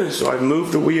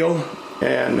moved the wheel,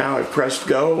 and now I've pressed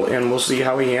go, and we'll see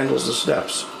how he handles the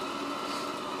steps.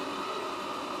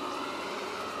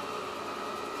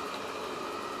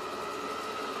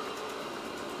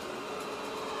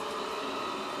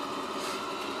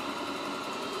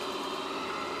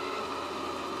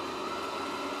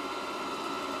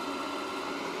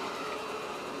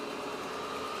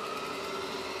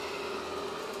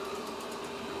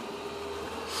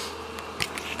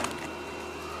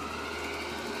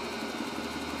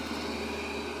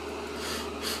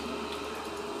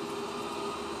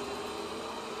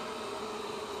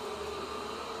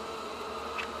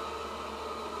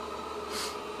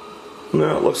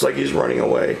 No, it looks like he's running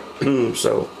away.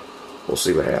 So we'll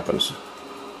see what happens.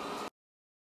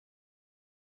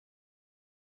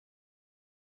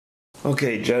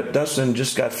 Okay, Dustin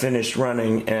just got finished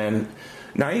running, and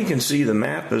now you can see the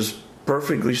map is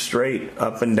perfectly straight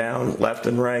up and down, left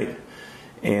and right.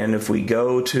 And if we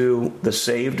go to the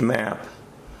saved map,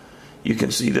 you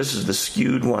can see this is the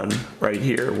skewed one right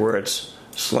here where it's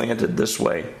slanted this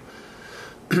way.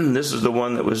 This is the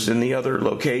one that was in the other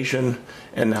location,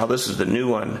 and now this is the new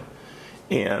one.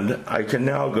 And I can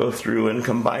now go through and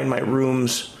combine my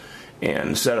rooms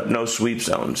and set up no sweep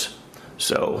zones.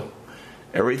 So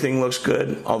everything looks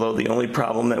good, although the only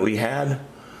problem that we had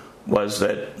was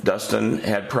that Dustin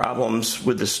had problems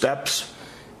with the steps,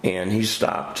 and he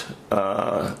stopped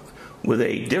with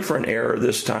a different error,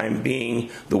 this time being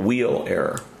the wheel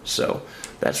error. So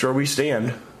that's where we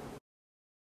stand.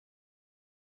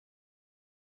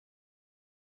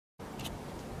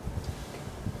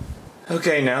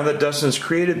 Okay, now that Dustin's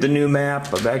created the new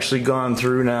map, I've actually gone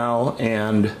through now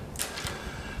and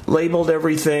labeled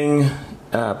everything,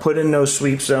 put in no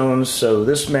sweep zones, so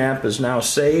this map is now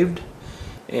saved.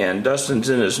 And Dustin's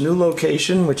in his new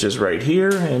location, which is right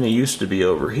here, and he used to be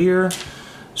over here.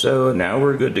 So now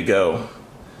we're good to go.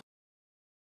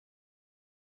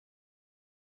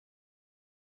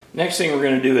 Next thing we're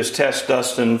going to do is test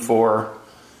Dustin for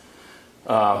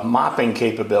mopping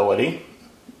capability.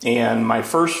 And my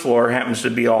first floor happens to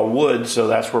be all wood, so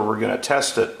that's where we're going to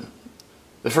test it.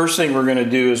 The first thing we're going to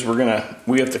do is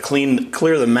we have to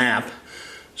clear the map.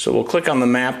 So we'll click on the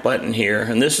map button here,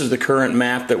 and this is the current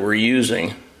map that we're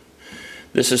using.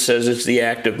 This says it's the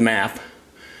active map.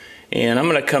 And I'm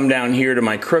going to come down here to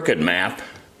my crooked map,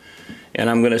 and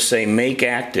I'm going to say make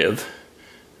active,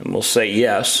 and we'll say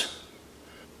yes.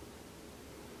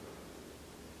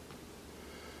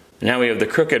 Now we have the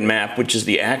crooked map, which is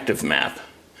the active map.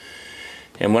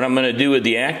 And what I'm going to do with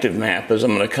the active map is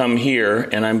I'm going to come here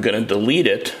and I'm going to delete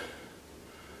it.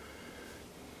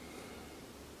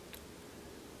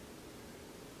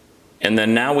 And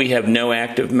then now we have no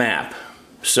active map.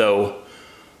 So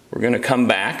we're going to come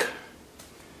back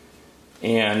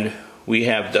and we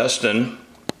have Dustin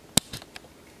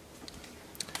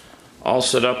all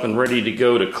set up and ready to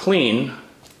go to clean.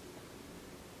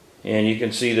 And you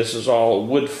can see this is all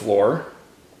wood floor.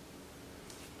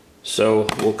 So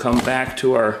we'll come back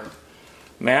to our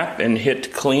map and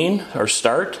hit clean or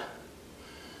start.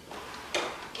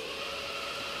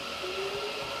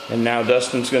 And now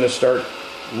Dustin's going to start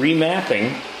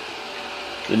remapping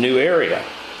the new area.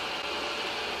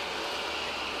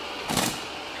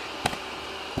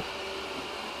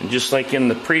 And just like in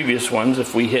the previous ones,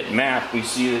 if we hit map, we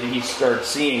see that he starts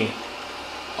seeing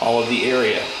all of the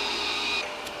area.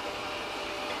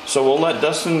 So we'll let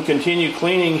Dustin continue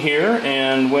cleaning here,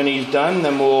 and when he's done,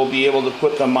 then we'll be able to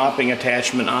put the mopping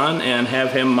attachment on and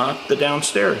have him mop the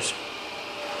downstairs.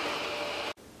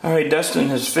 Alright, Dustin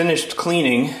has finished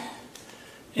cleaning,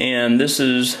 and this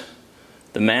is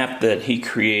the map that he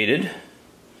created.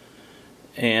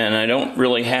 And I don't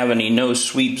really have any no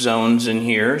sweep zones in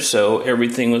here, so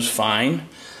everything was fine.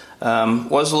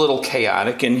 Was a little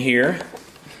chaotic in here.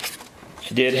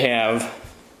 I did have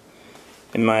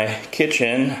in my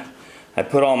kitchen, I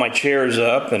put all my chairs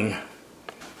up, and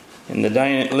in the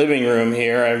living room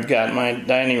here I've got my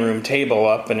dining room table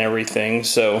up and everything,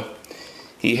 so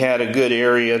he had a good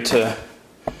area to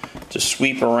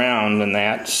sweep around and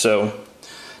that. So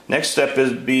next step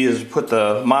is put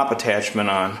the mop attachment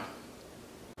on.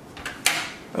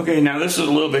 Okay, now this is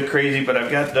a little bit crazy, but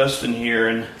I've got Dustin here,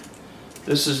 and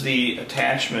this is the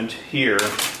attachment here,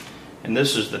 and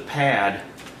this is the pad.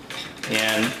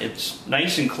 And it's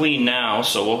nice and clean now,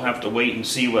 so we'll have to wait and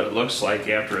see what it looks like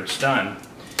after it's done.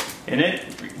 And it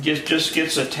just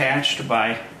gets attached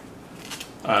by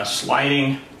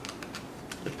sliding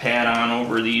the pad on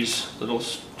over these little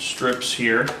strips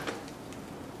here.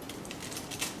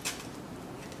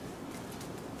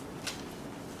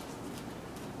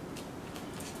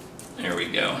 There we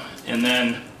go. And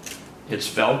then it's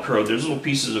Velcro. There's little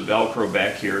pieces of Velcro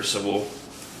back here, so we'll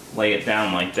lay it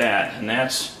down like that. And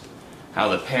that's how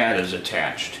the pad is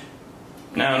attached.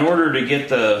 Now, in order to get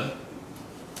the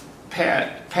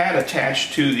pad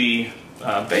attached to the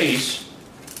base,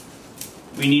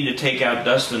 we need to take out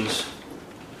Dustin's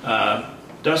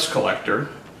dust collector,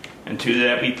 and to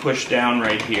that we push down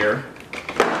right here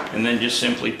and then just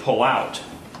simply pull out.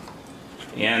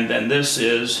 And then this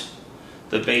is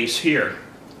the base here.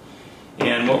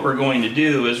 And what we're going to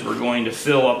do is we're going to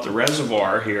fill up the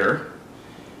reservoir here.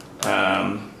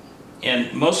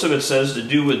 And most of it says to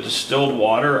do with distilled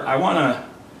water. I want to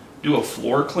do a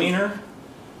floor cleaner.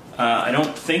 I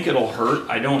don't think it'll hurt.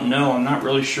 I don't know. I'm not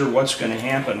really sure what's going to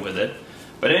happen with it.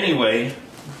 But anyway,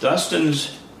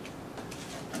 Dustin's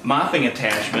mopping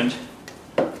attachment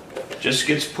just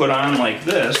gets put on like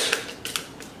this.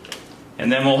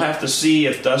 And then we'll have to see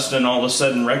if Dustin all of a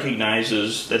sudden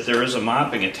recognizes that there is a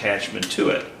mopping attachment to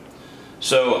it.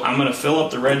 So I'm going to fill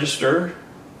up the reservoir,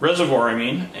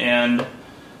 and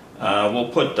we'll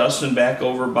put Dustin back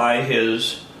over by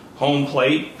his home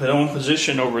plate, home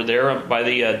position over there by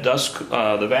the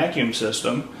the vacuum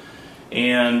system,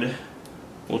 and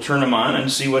we'll turn him on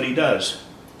and see what he does.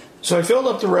 So I filled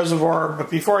up the reservoir, but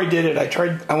before I did it,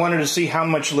 I wanted to see how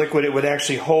much liquid it would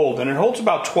actually hold, and it holds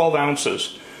about 12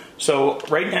 ounces. So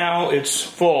right now it's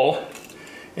full,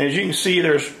 and as you can see,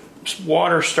 there's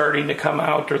water starting to come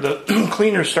out, or the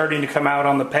cleaner starting to come out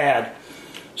on the pad.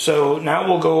 So now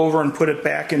we'll go over and put it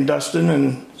back in Dustin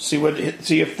and see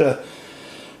if the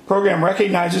program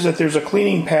recognizes that there's a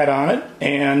cleaning pad on it,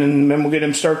 and then we'll get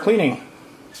him start cleaning.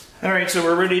 Alright, so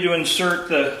we're ready to insert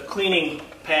the cleaning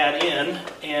pad in,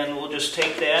 and we'll just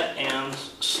take that and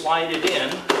slide it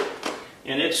in,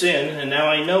 and it's in. And now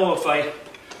I know if I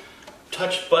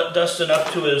touch Dustin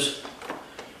up to his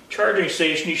charging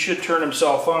station, he should turn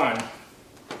himself on.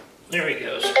 There he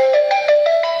goes.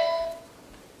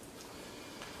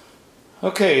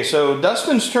 Okay, so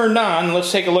Dustin's turned on.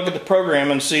 Let's take a look at the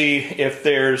program and see if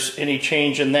there's any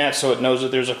change in that, so it knows that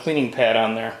there's a cleaning pad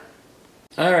on there.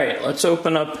 Alright, let's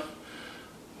open up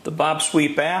the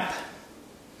bObsweep app.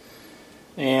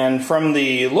 And from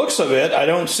the looks of it, I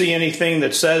don't see anything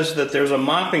that says that there's a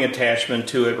mopping attachment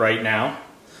to it right now.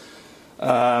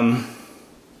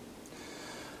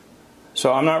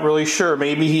 So I'm not really sure.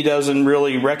 Maybe he doesn't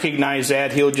really recognize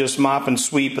that. He'll just mop and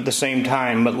sweep at the same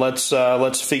time. But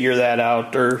let's figure that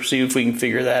out, or see if we can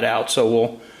figure that out. So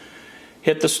we'll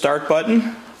hit the start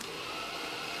button.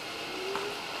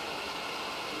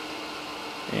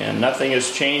 And nothing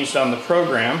has changed on the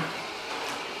program.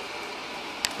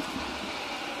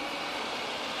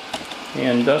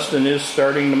 And Dustin is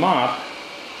starting to mop.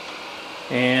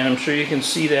 And I'm sure you can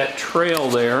see that trail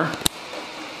there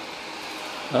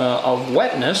of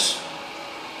wetness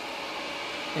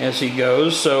as he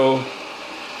goes. So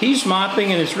he's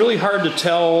mopping, and it's really hard to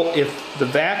tell if the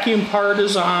vacuum part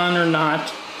is on or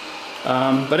not.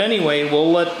 But anyway,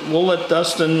 we'll let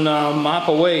Dustin mop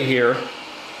away here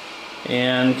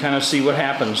and kind of see what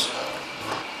happens.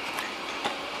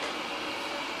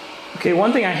 Okay,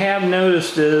 one thing I have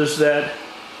noticed is that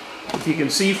if you can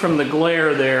see from the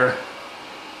glare there,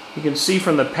 you can see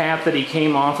from the path that he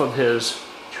came off of his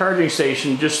charging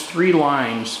station just 3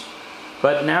 lines,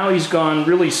 but now he's gone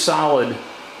really solid,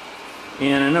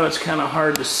 and I know it's kind of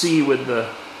hard to see with the,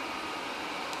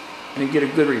 and get a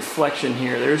good reflection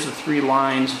here. There's the 3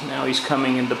 lines. Now he's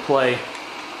coming into play,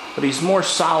 but he's more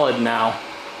solid now,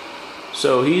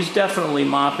 so he's definitely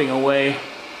mopping away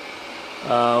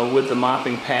with the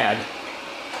mopping pad.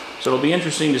 So it'll be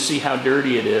interesting to see how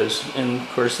dirty it is, and of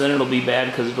course then it'll be bad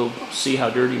because it'll see how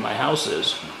dirty my house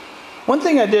is. One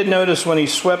thing I did notice when he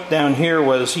swept down here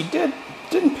was he didn't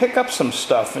pick up some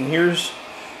stuff, and here's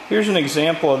an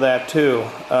example of that too.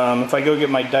 If I go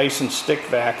get my Dyson stick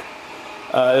vac,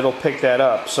 it'll pick that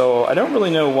up. So I don't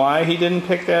really know why he didn't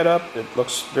pick that up. It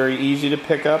looks very easy to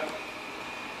pick up,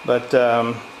 but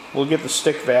we'll get the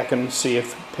stick vac and see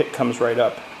if it comes right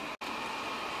up.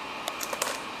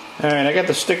 Alright, I got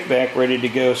the stick vac ready to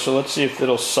go, so let's see if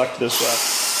it'll suck this up.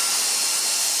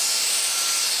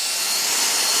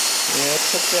 Yeah, it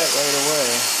took that right away.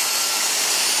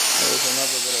 There's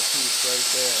another little piece right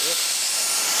there. Yep.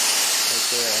 Right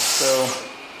there.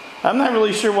 So, I'm not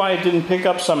really sure why it didn't pick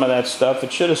up some of that stuff.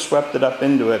 It should have swept it up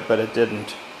into it, but it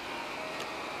didn't.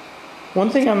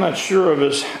 One thing I'm not sure of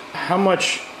is how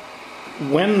much,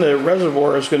 when the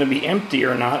reservoir is going to be empty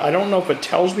or not. I don't know if it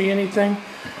tells me anything.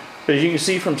 But as you can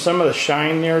see from some of the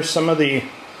shine there, some of the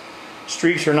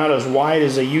streaks are not as wide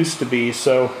as they used to be.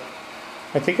 So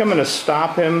I think I'm going to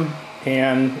stop him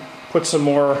and put some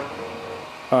more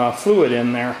fluid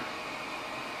in there,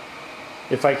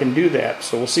 if I can do that.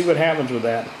 So we'll see what happens with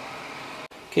that.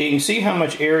 Okay, you can see how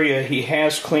much area he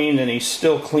has cleaned, and he's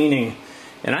still cleaning.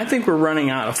 And I think we're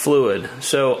running out of fluid.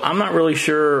 So I'm not really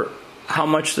sure how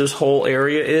much this whole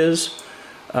area is,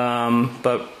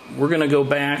 but we're going to go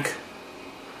back.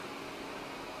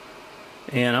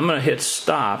 And I'm going to hit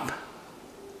stop.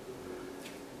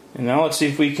 And now let's see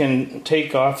if we can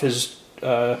take off his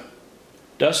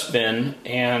dustbin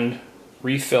and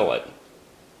refill it.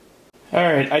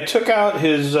 Alright, I took out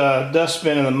his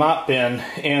dustbin and the mop bin,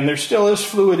 and there still is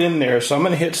fluid in there, so I'm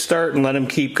going to hit start and let him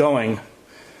keep going.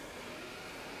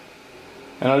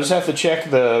 And I'll just have to check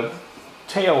the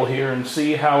tail here and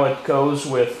see how it goes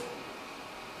with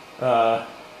how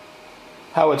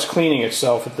it's cleaning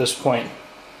itself at this point.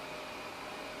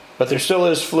 But there still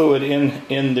is fluid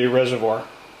in the reservoir.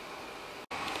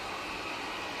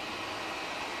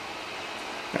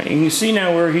 Right, you can see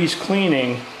now where he's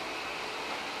cleaning,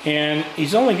 and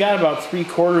he's only got about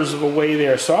 3/4 of a way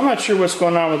there, so I'm not sure what's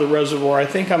going on with the reservoir. I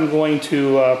think I'm going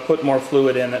to put more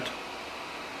fluid in it.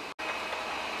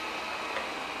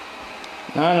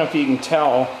 Now, I don't know if you can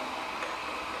tell,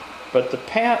 but the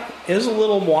path is a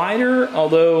little wider,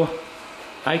 although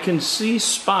I can see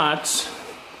spots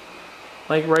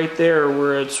like right there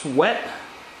where it's wet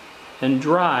and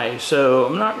dry, so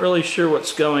I'm not really sure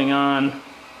what's going on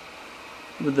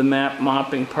with the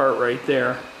mopping part right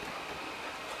there.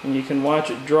 and you can watch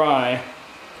it dry.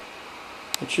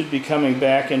 It should be coming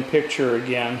back in picture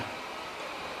again.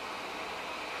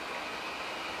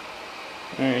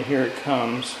 Alright, here it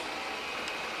comes.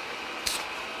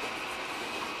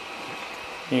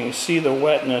 You can see the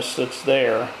wetness that's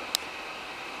there.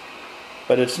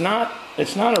 But it's not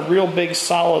a real big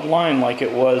solid line like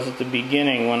it was at the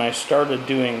beginning when I started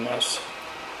doing this.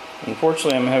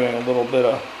 Unfortunately, I'm having a little bit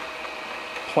of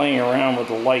playing around with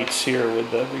the lights here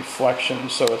with the reflection,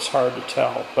 so it's hard to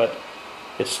tell, but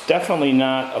it's definitely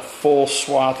not a full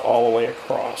swath all the way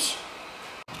across.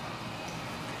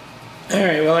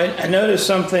 Alright, well I noticed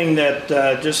something that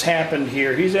just happened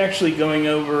here. He's actually going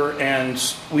over and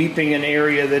sweeping an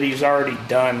area that he's already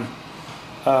done.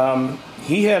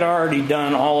 He had already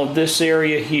done all of this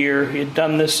area here, he had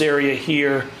done this area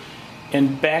here,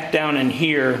 and back down in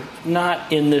here,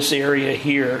 not in this area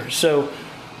here. So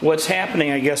what's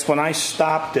happening, I guess, when I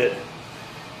stopped it,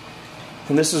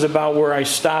 and this is about where I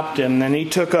stopped him, then he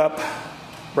took up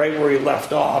right where he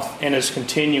left off and is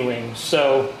continuing.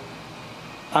 So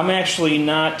I'm actually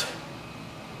not,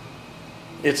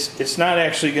 it's not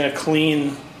actually going to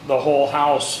clean the whole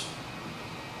house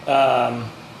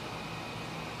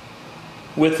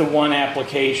with the one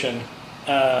application.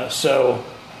 So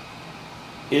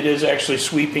it is actually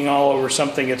sweeping all over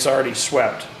something it's already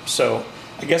swept. So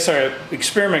I guess our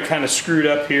experiment kind of screwed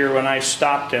up here when I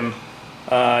stopped him.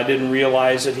 I didn't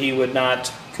realize that he would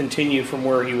not continue from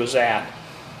where he was at.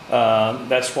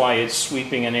 That's why it's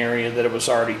sweeping an area that it was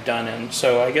already done in.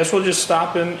 So I guess we'll just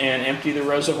stop him and empty the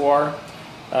reservoir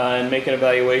and make an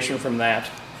evaluation from that.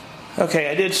 Okay,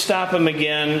 I did stop him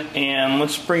again, and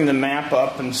let's bring the map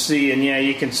up and see, and yeah,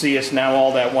 you can see it's now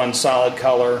all that one solid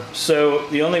color. So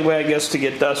the only way, I guess, to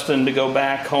get Dustin to go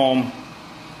back home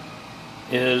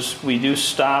is we do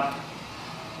stop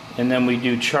and then we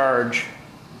do charge.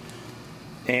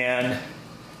 And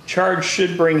charge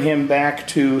should bring him back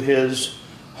to his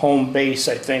home base,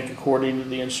 I think, according to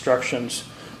the instructions.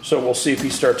 So we'll see if he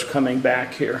starts coming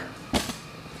back here.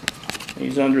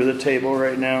 He's under the table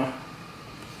right now.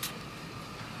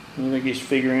 I think he's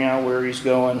figuring out where he's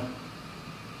going.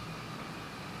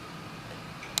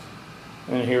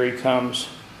 And here he comes.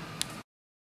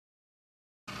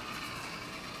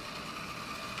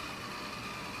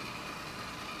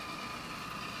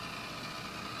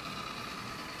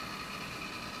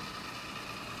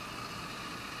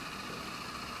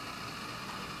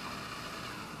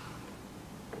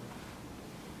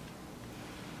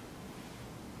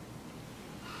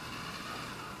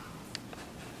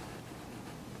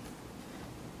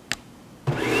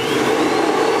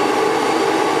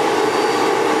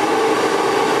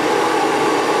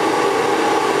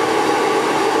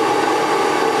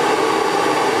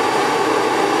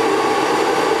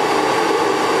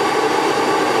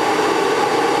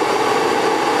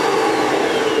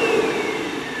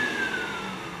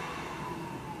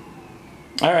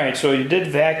 Alright, so he did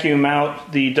vacuum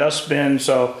out the dustbin,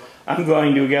 so I'm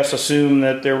going to, I guess, assume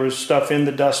that there was stuff in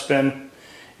the dustbin,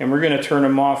 and we're going to turn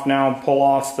him off now and pull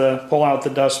out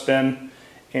the dustbin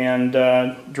and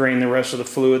drain the rest of the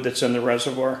fluid that's in the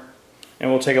reservoir. And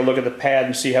we'll take a look at the pad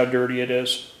and see how dirty it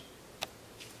is.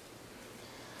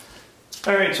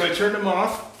 Alright, so I turned him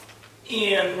off,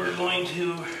 and we're going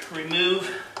to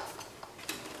remove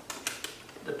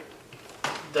the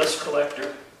dust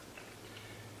collector.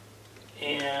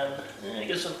 And I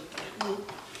guess some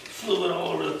fluid all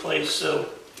over the place, so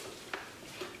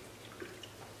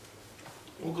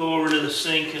we'll go over to the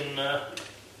sink and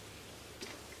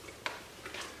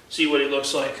see what he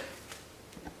looks like.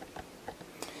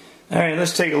 Alright,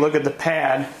 let's take a look at the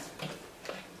pad.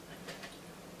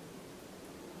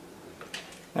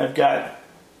 I've got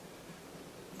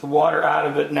the water out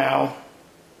of it now,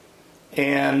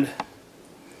 and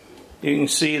you can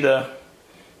see it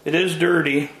is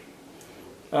dirty.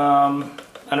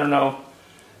 I don't know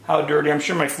how dirty. I'm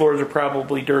sure my floors are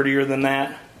probably dirtier than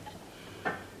that.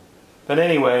 But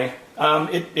anyway,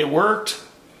 it worked.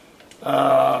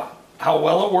 How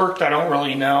well it worked, I don't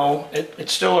really know. It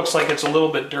still looks like it's a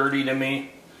little bit dirty to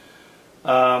me.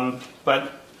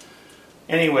 But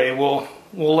anyway, we'll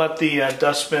let the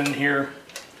dustbin here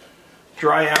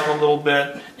dry out a little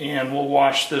bit, and we'll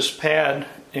wash this pad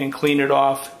and clean it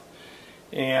off,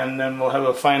 and then we'll have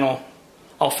a final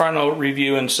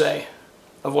review and say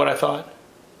of what I thought.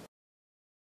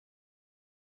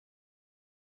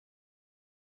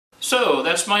 So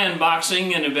that's my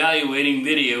unboxing and evaluating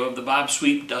video of the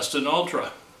bObsweep Dustin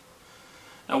Ultra.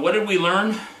 Now, what did we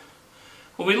learn?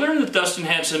 Well, we learned that Dustin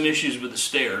had some issues with the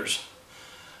stairs.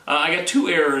 I got two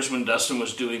errors when Dustin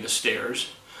was doing the stairs.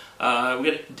 We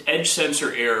had edge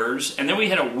sensor errors, and then we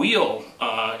had a wheel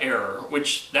error,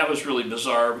 which that was really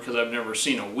bizarre because I've never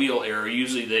seen a wheel error.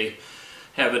 Usually they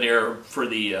have an error for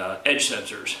the edge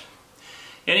sensors.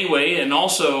 Anyway, and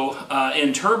also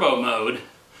in turbo mode,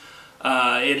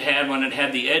 when it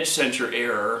had the edge sensor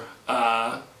error,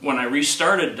 when I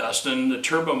restarted Dustin, the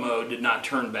turbo mode did not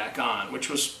turn back on, which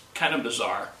was kind of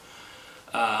bizarre.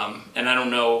 And I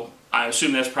don't know, I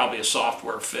assume that's probably a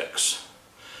software fix.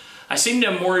 I seem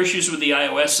to have more issues with the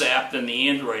iOS app than the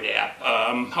Android app.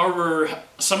 However,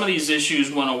 some of these issues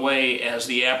went away as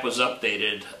the app was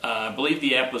updated. I believe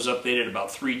the app was updated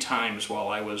about 3 times while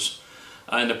I was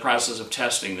in the process of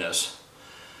testing this.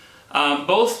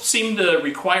 Both seem to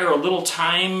require a little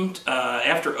time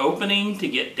after opening to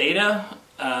get data,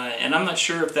 and I'm not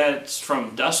sure if that's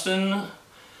from Dustin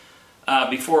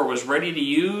before it was ready to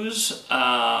use.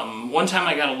 One time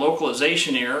I got a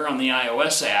localization error on the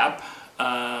iOS app.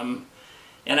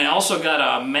 And I also got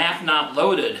a map not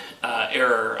loaded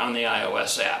error on the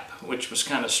iOS app, which was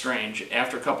kind of strange.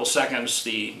 After a couple seconds,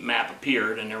 the map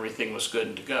appeared and everything was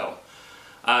good to go.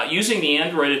 Using the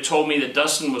Android, it told me that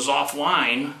Dustin was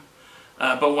offline,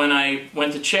 but when I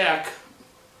went to check,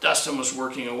 Dustin was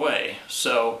working away.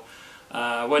 So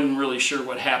I wasn't really sure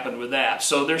what happened with that.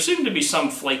 So there seemed to be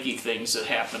some flaky things that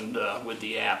happened with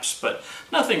the apps, but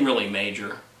nothing really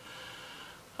major.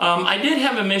 I did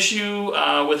have an issue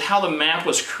with how the map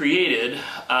was created,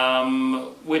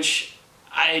 which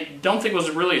I don't think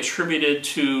was really attributed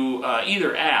to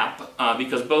either app,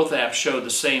 because both apps showed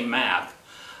the same map.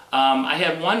 I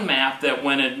had one map that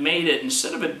when it made it,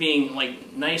 instead of it being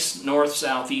like nice north,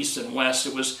 south, east, and west,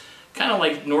 it was kind of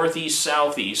like northeast,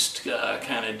 southeast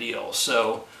kind of deal.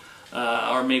 So,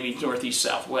 or maybe northeast,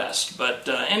 southwest. But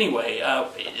anyway,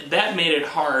 that made it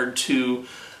hard to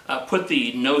put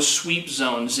the no sweep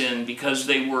zones in because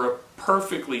they were a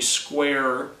perfectly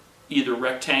square, either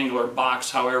rectangular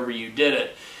box, however you did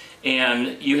it,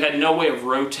 and you had no way of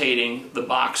rotating the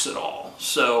box at all.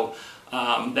 So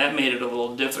that made it a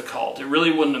little difficult. It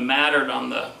really wouldn't have mattered on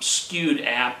the skewed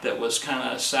app that was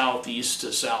kind of southeast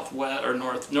to southwest, or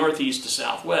northeast to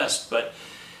southwest, but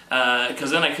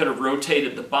because then I could have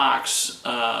rotated the box,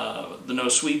 the no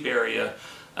sweep area,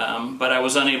 but I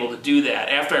was unable to do that.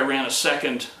 After I ran a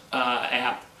second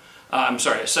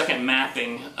a second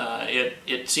mapping,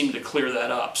 it seemed to clear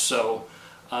that up, so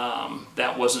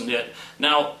that wasn't it.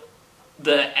 Now,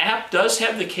 the app does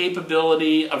have the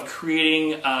capability of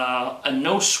creating a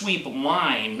no-sweep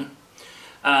line,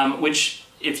 which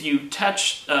if you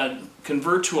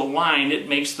convert to a line, it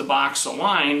makes the box a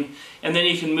line, and then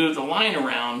you can move the line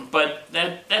around, but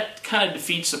that kind of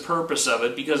defeats the purpose of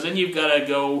it, because then you've got to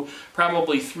go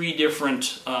probably 3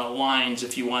 different lines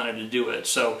if you wanted to do it.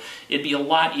 So it'd be a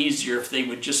lot easier if they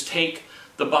would just take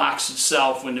the box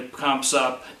itself when it comes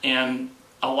up and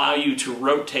allow you to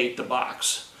rotate the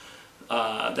box.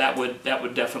 That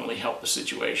would definitely help the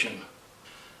situation.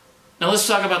 Now let's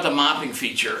talk about the mopping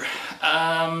feature.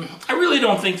 I really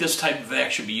don't think this type of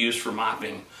vac should be used for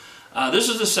mopping. This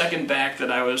is the second vac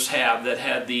that I have that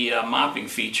had the mopping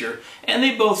feature, and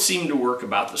they both seem to work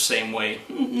about the same way.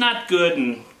 Not good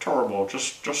and terrible,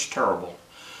 just terrible.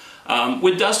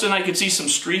 With Dustin, I could see some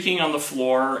streaking on the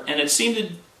floor, and it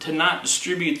seemed to not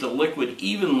distribute the liquid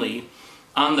evenly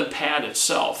on the pad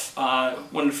itself.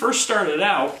 When it first started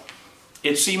out,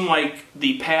 it seemed like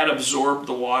the pad absorbed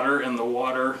the water and the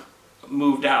water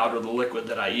moved out, or the liquid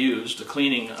that I used, the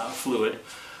cleaning fluid.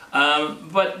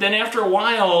 But then after a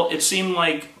while, it seemed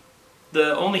like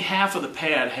only half of the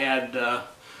pad had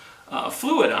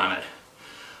fluid on it.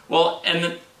 Well,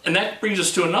 and that brings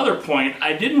us to another point.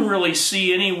 I didn't really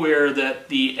see anywhere that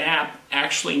the app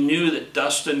actually knew that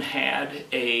Dustin had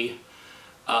a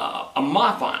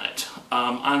mop on it.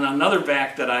 On another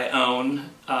vac that I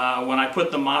own, when I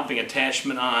put the mopping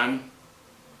attachment on,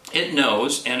 it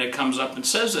knows, and it comes up and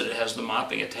says that it has the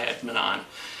mopping attachment on.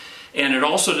 And it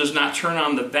also does not turn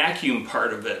on the vacuum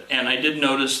part of it. And I did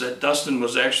notice that Dustin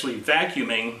was actually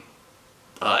vacuuming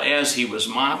as he was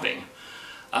mopping.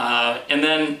 And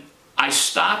then I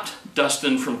stopped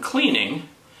Dustin from cleaning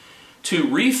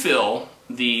to refill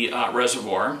the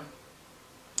reservoir.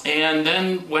 And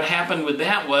then what happened with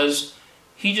that was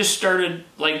he just started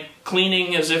like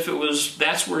cleaning as if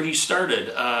that's where he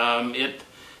started.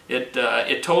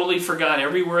 It totally forgot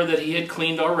everywhere that he had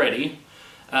cleaned already.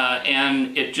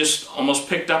 And it just almost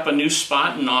picked up a new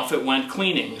spot and off it went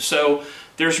cleaning. So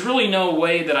there's really no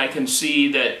way that I can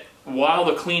see that while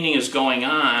the cleaning is going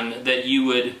on that you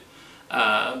would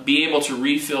be able to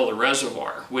refill the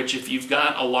reservoir, which if you've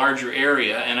got a larger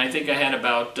area, and I think I had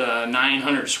about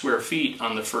 900 square feet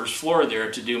on the first floor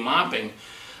there to do mopping,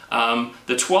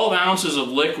 The 12 ounces of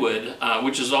liquid,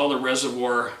 which is all the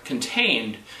reservoir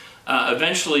contained,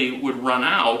 eventually would run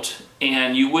out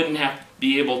and you wouldn't have to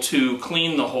be able to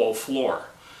clean the whole floor.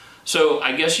 So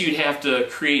I guess you'd have to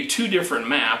create 2 different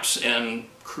maps and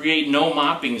create no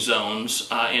mopping zones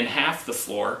in half the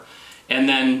floor and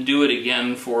then do it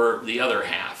again for the other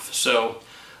half. So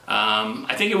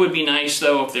I think it would be nice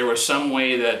though if there was some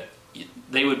way that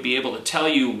they would be able to tell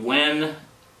you when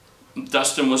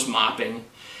Dustin was mopping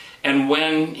and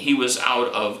when he was out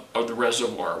of the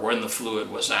reservoir, when the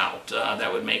fluid was out.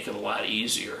 That would make it a lot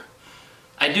easier.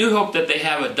 I do hope that they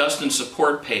have a Dustin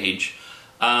support page.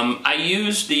 I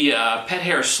used the pet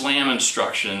hair slam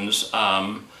instructions,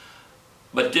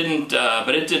 but it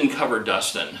didn't cover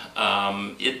Dustin.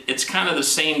 It's kind of the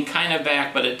same kind of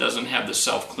vac, but it doesn't have the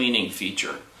self-cleaning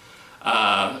feature.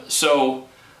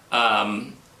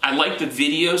 I liked the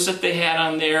videos that they had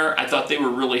on there. I thought they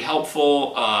were really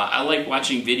helpful. I like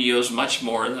watching videos much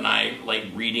more than I like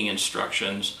reading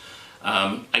instructions.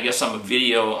 I guess I'm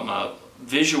a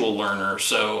visual learner,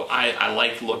 so I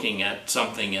like looking at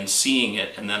something and seeing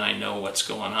it, and then I know what's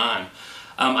going on.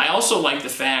 I also like the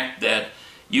fact that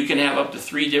you can have up to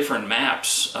 3 different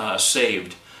maps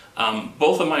saved.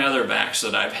 Both of my other vacs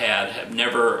that I've had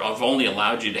have only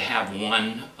allowed you to have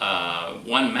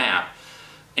one map.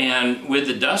 And with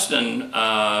the Dustin,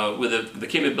 with the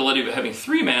capability of having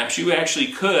 3 maps, you actually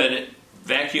could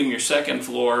vacuum your second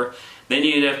floor, then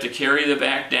you'd have to carry the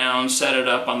vac down, set it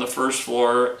up on the first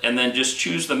floor, and then just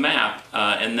choose the map,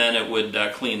 and then it would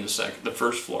clean the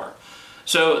first floor.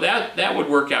 So that would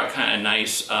work out kind of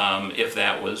nice if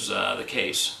that was the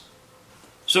case.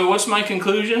 So what's my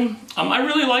conclusion? I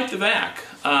really like the vac.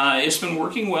 It's been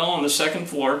working well on the second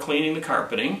floor, cleaning the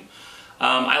carpeting.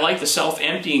 I like the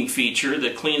self-emptying feature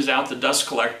that cleans out the dust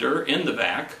collector in the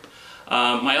vac.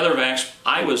 My other vacs,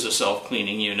 I was a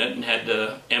self-cleaning unit and had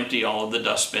to empty all of the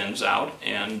dust bins out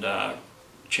and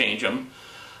change them.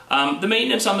 The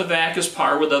maintenance on the vac is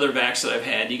par with other vacs that I've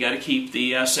had. You got to keep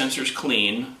the sensors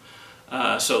clean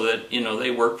so that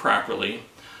they work properly.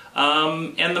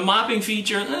 And the mopping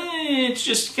feature, it's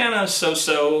just kind of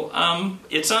so-so.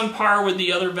 It's on par with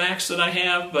the other vacs that I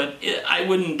have, but I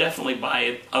wouldn't definitely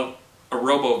buy a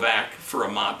RoboVac for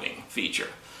a mopping feature.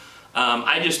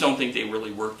 I just don't think they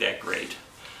really work that great.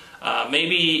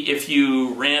 Maybe if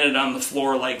you ran it on the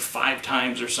floor like 5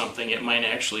 times or something, it might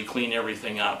actually clean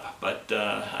everything up, but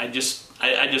I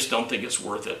just don't think it's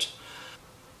worth it.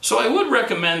 So I would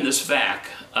recommend this vac,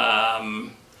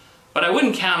 but I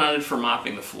wouldn't count on it for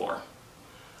mopping the floor.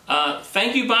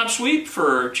 Thank you, bObsweep,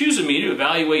 for choosing me to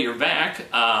evaluate your vac,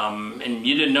 and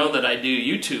you didn't know that I do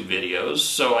YouTube videos,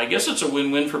 so I guess it's a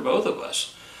win-win for both of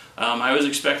us. I was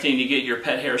expecting to get your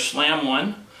pet hair slam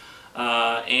one,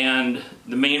 and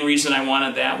the main reason I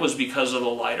wanted that was because of the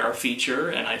LiDAR feature,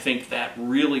 and I think that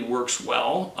really works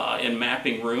well in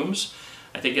mapping rooms.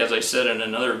 I think, as I said in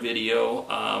another video,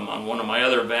 on one of my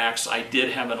other vacs, I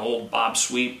did have an old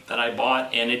bObsweep that I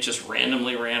bought, and it just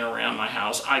randomly ran around my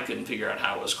house. I couldn't figure out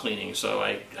how it was cleaning, so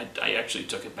I actually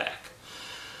took it back.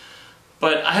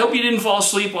 But I hope you didn't fall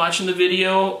asleep watching the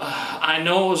video. I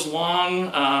know it was long,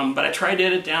 but I tried to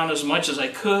edit down as much as I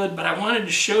could, but I wanted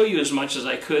to show you as much as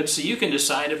I could so you can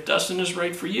decide if Dustin is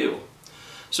right for you.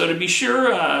 So to be sure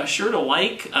to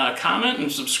like, comment,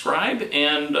 and subscribe,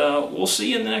 and we'll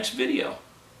see you in the next video.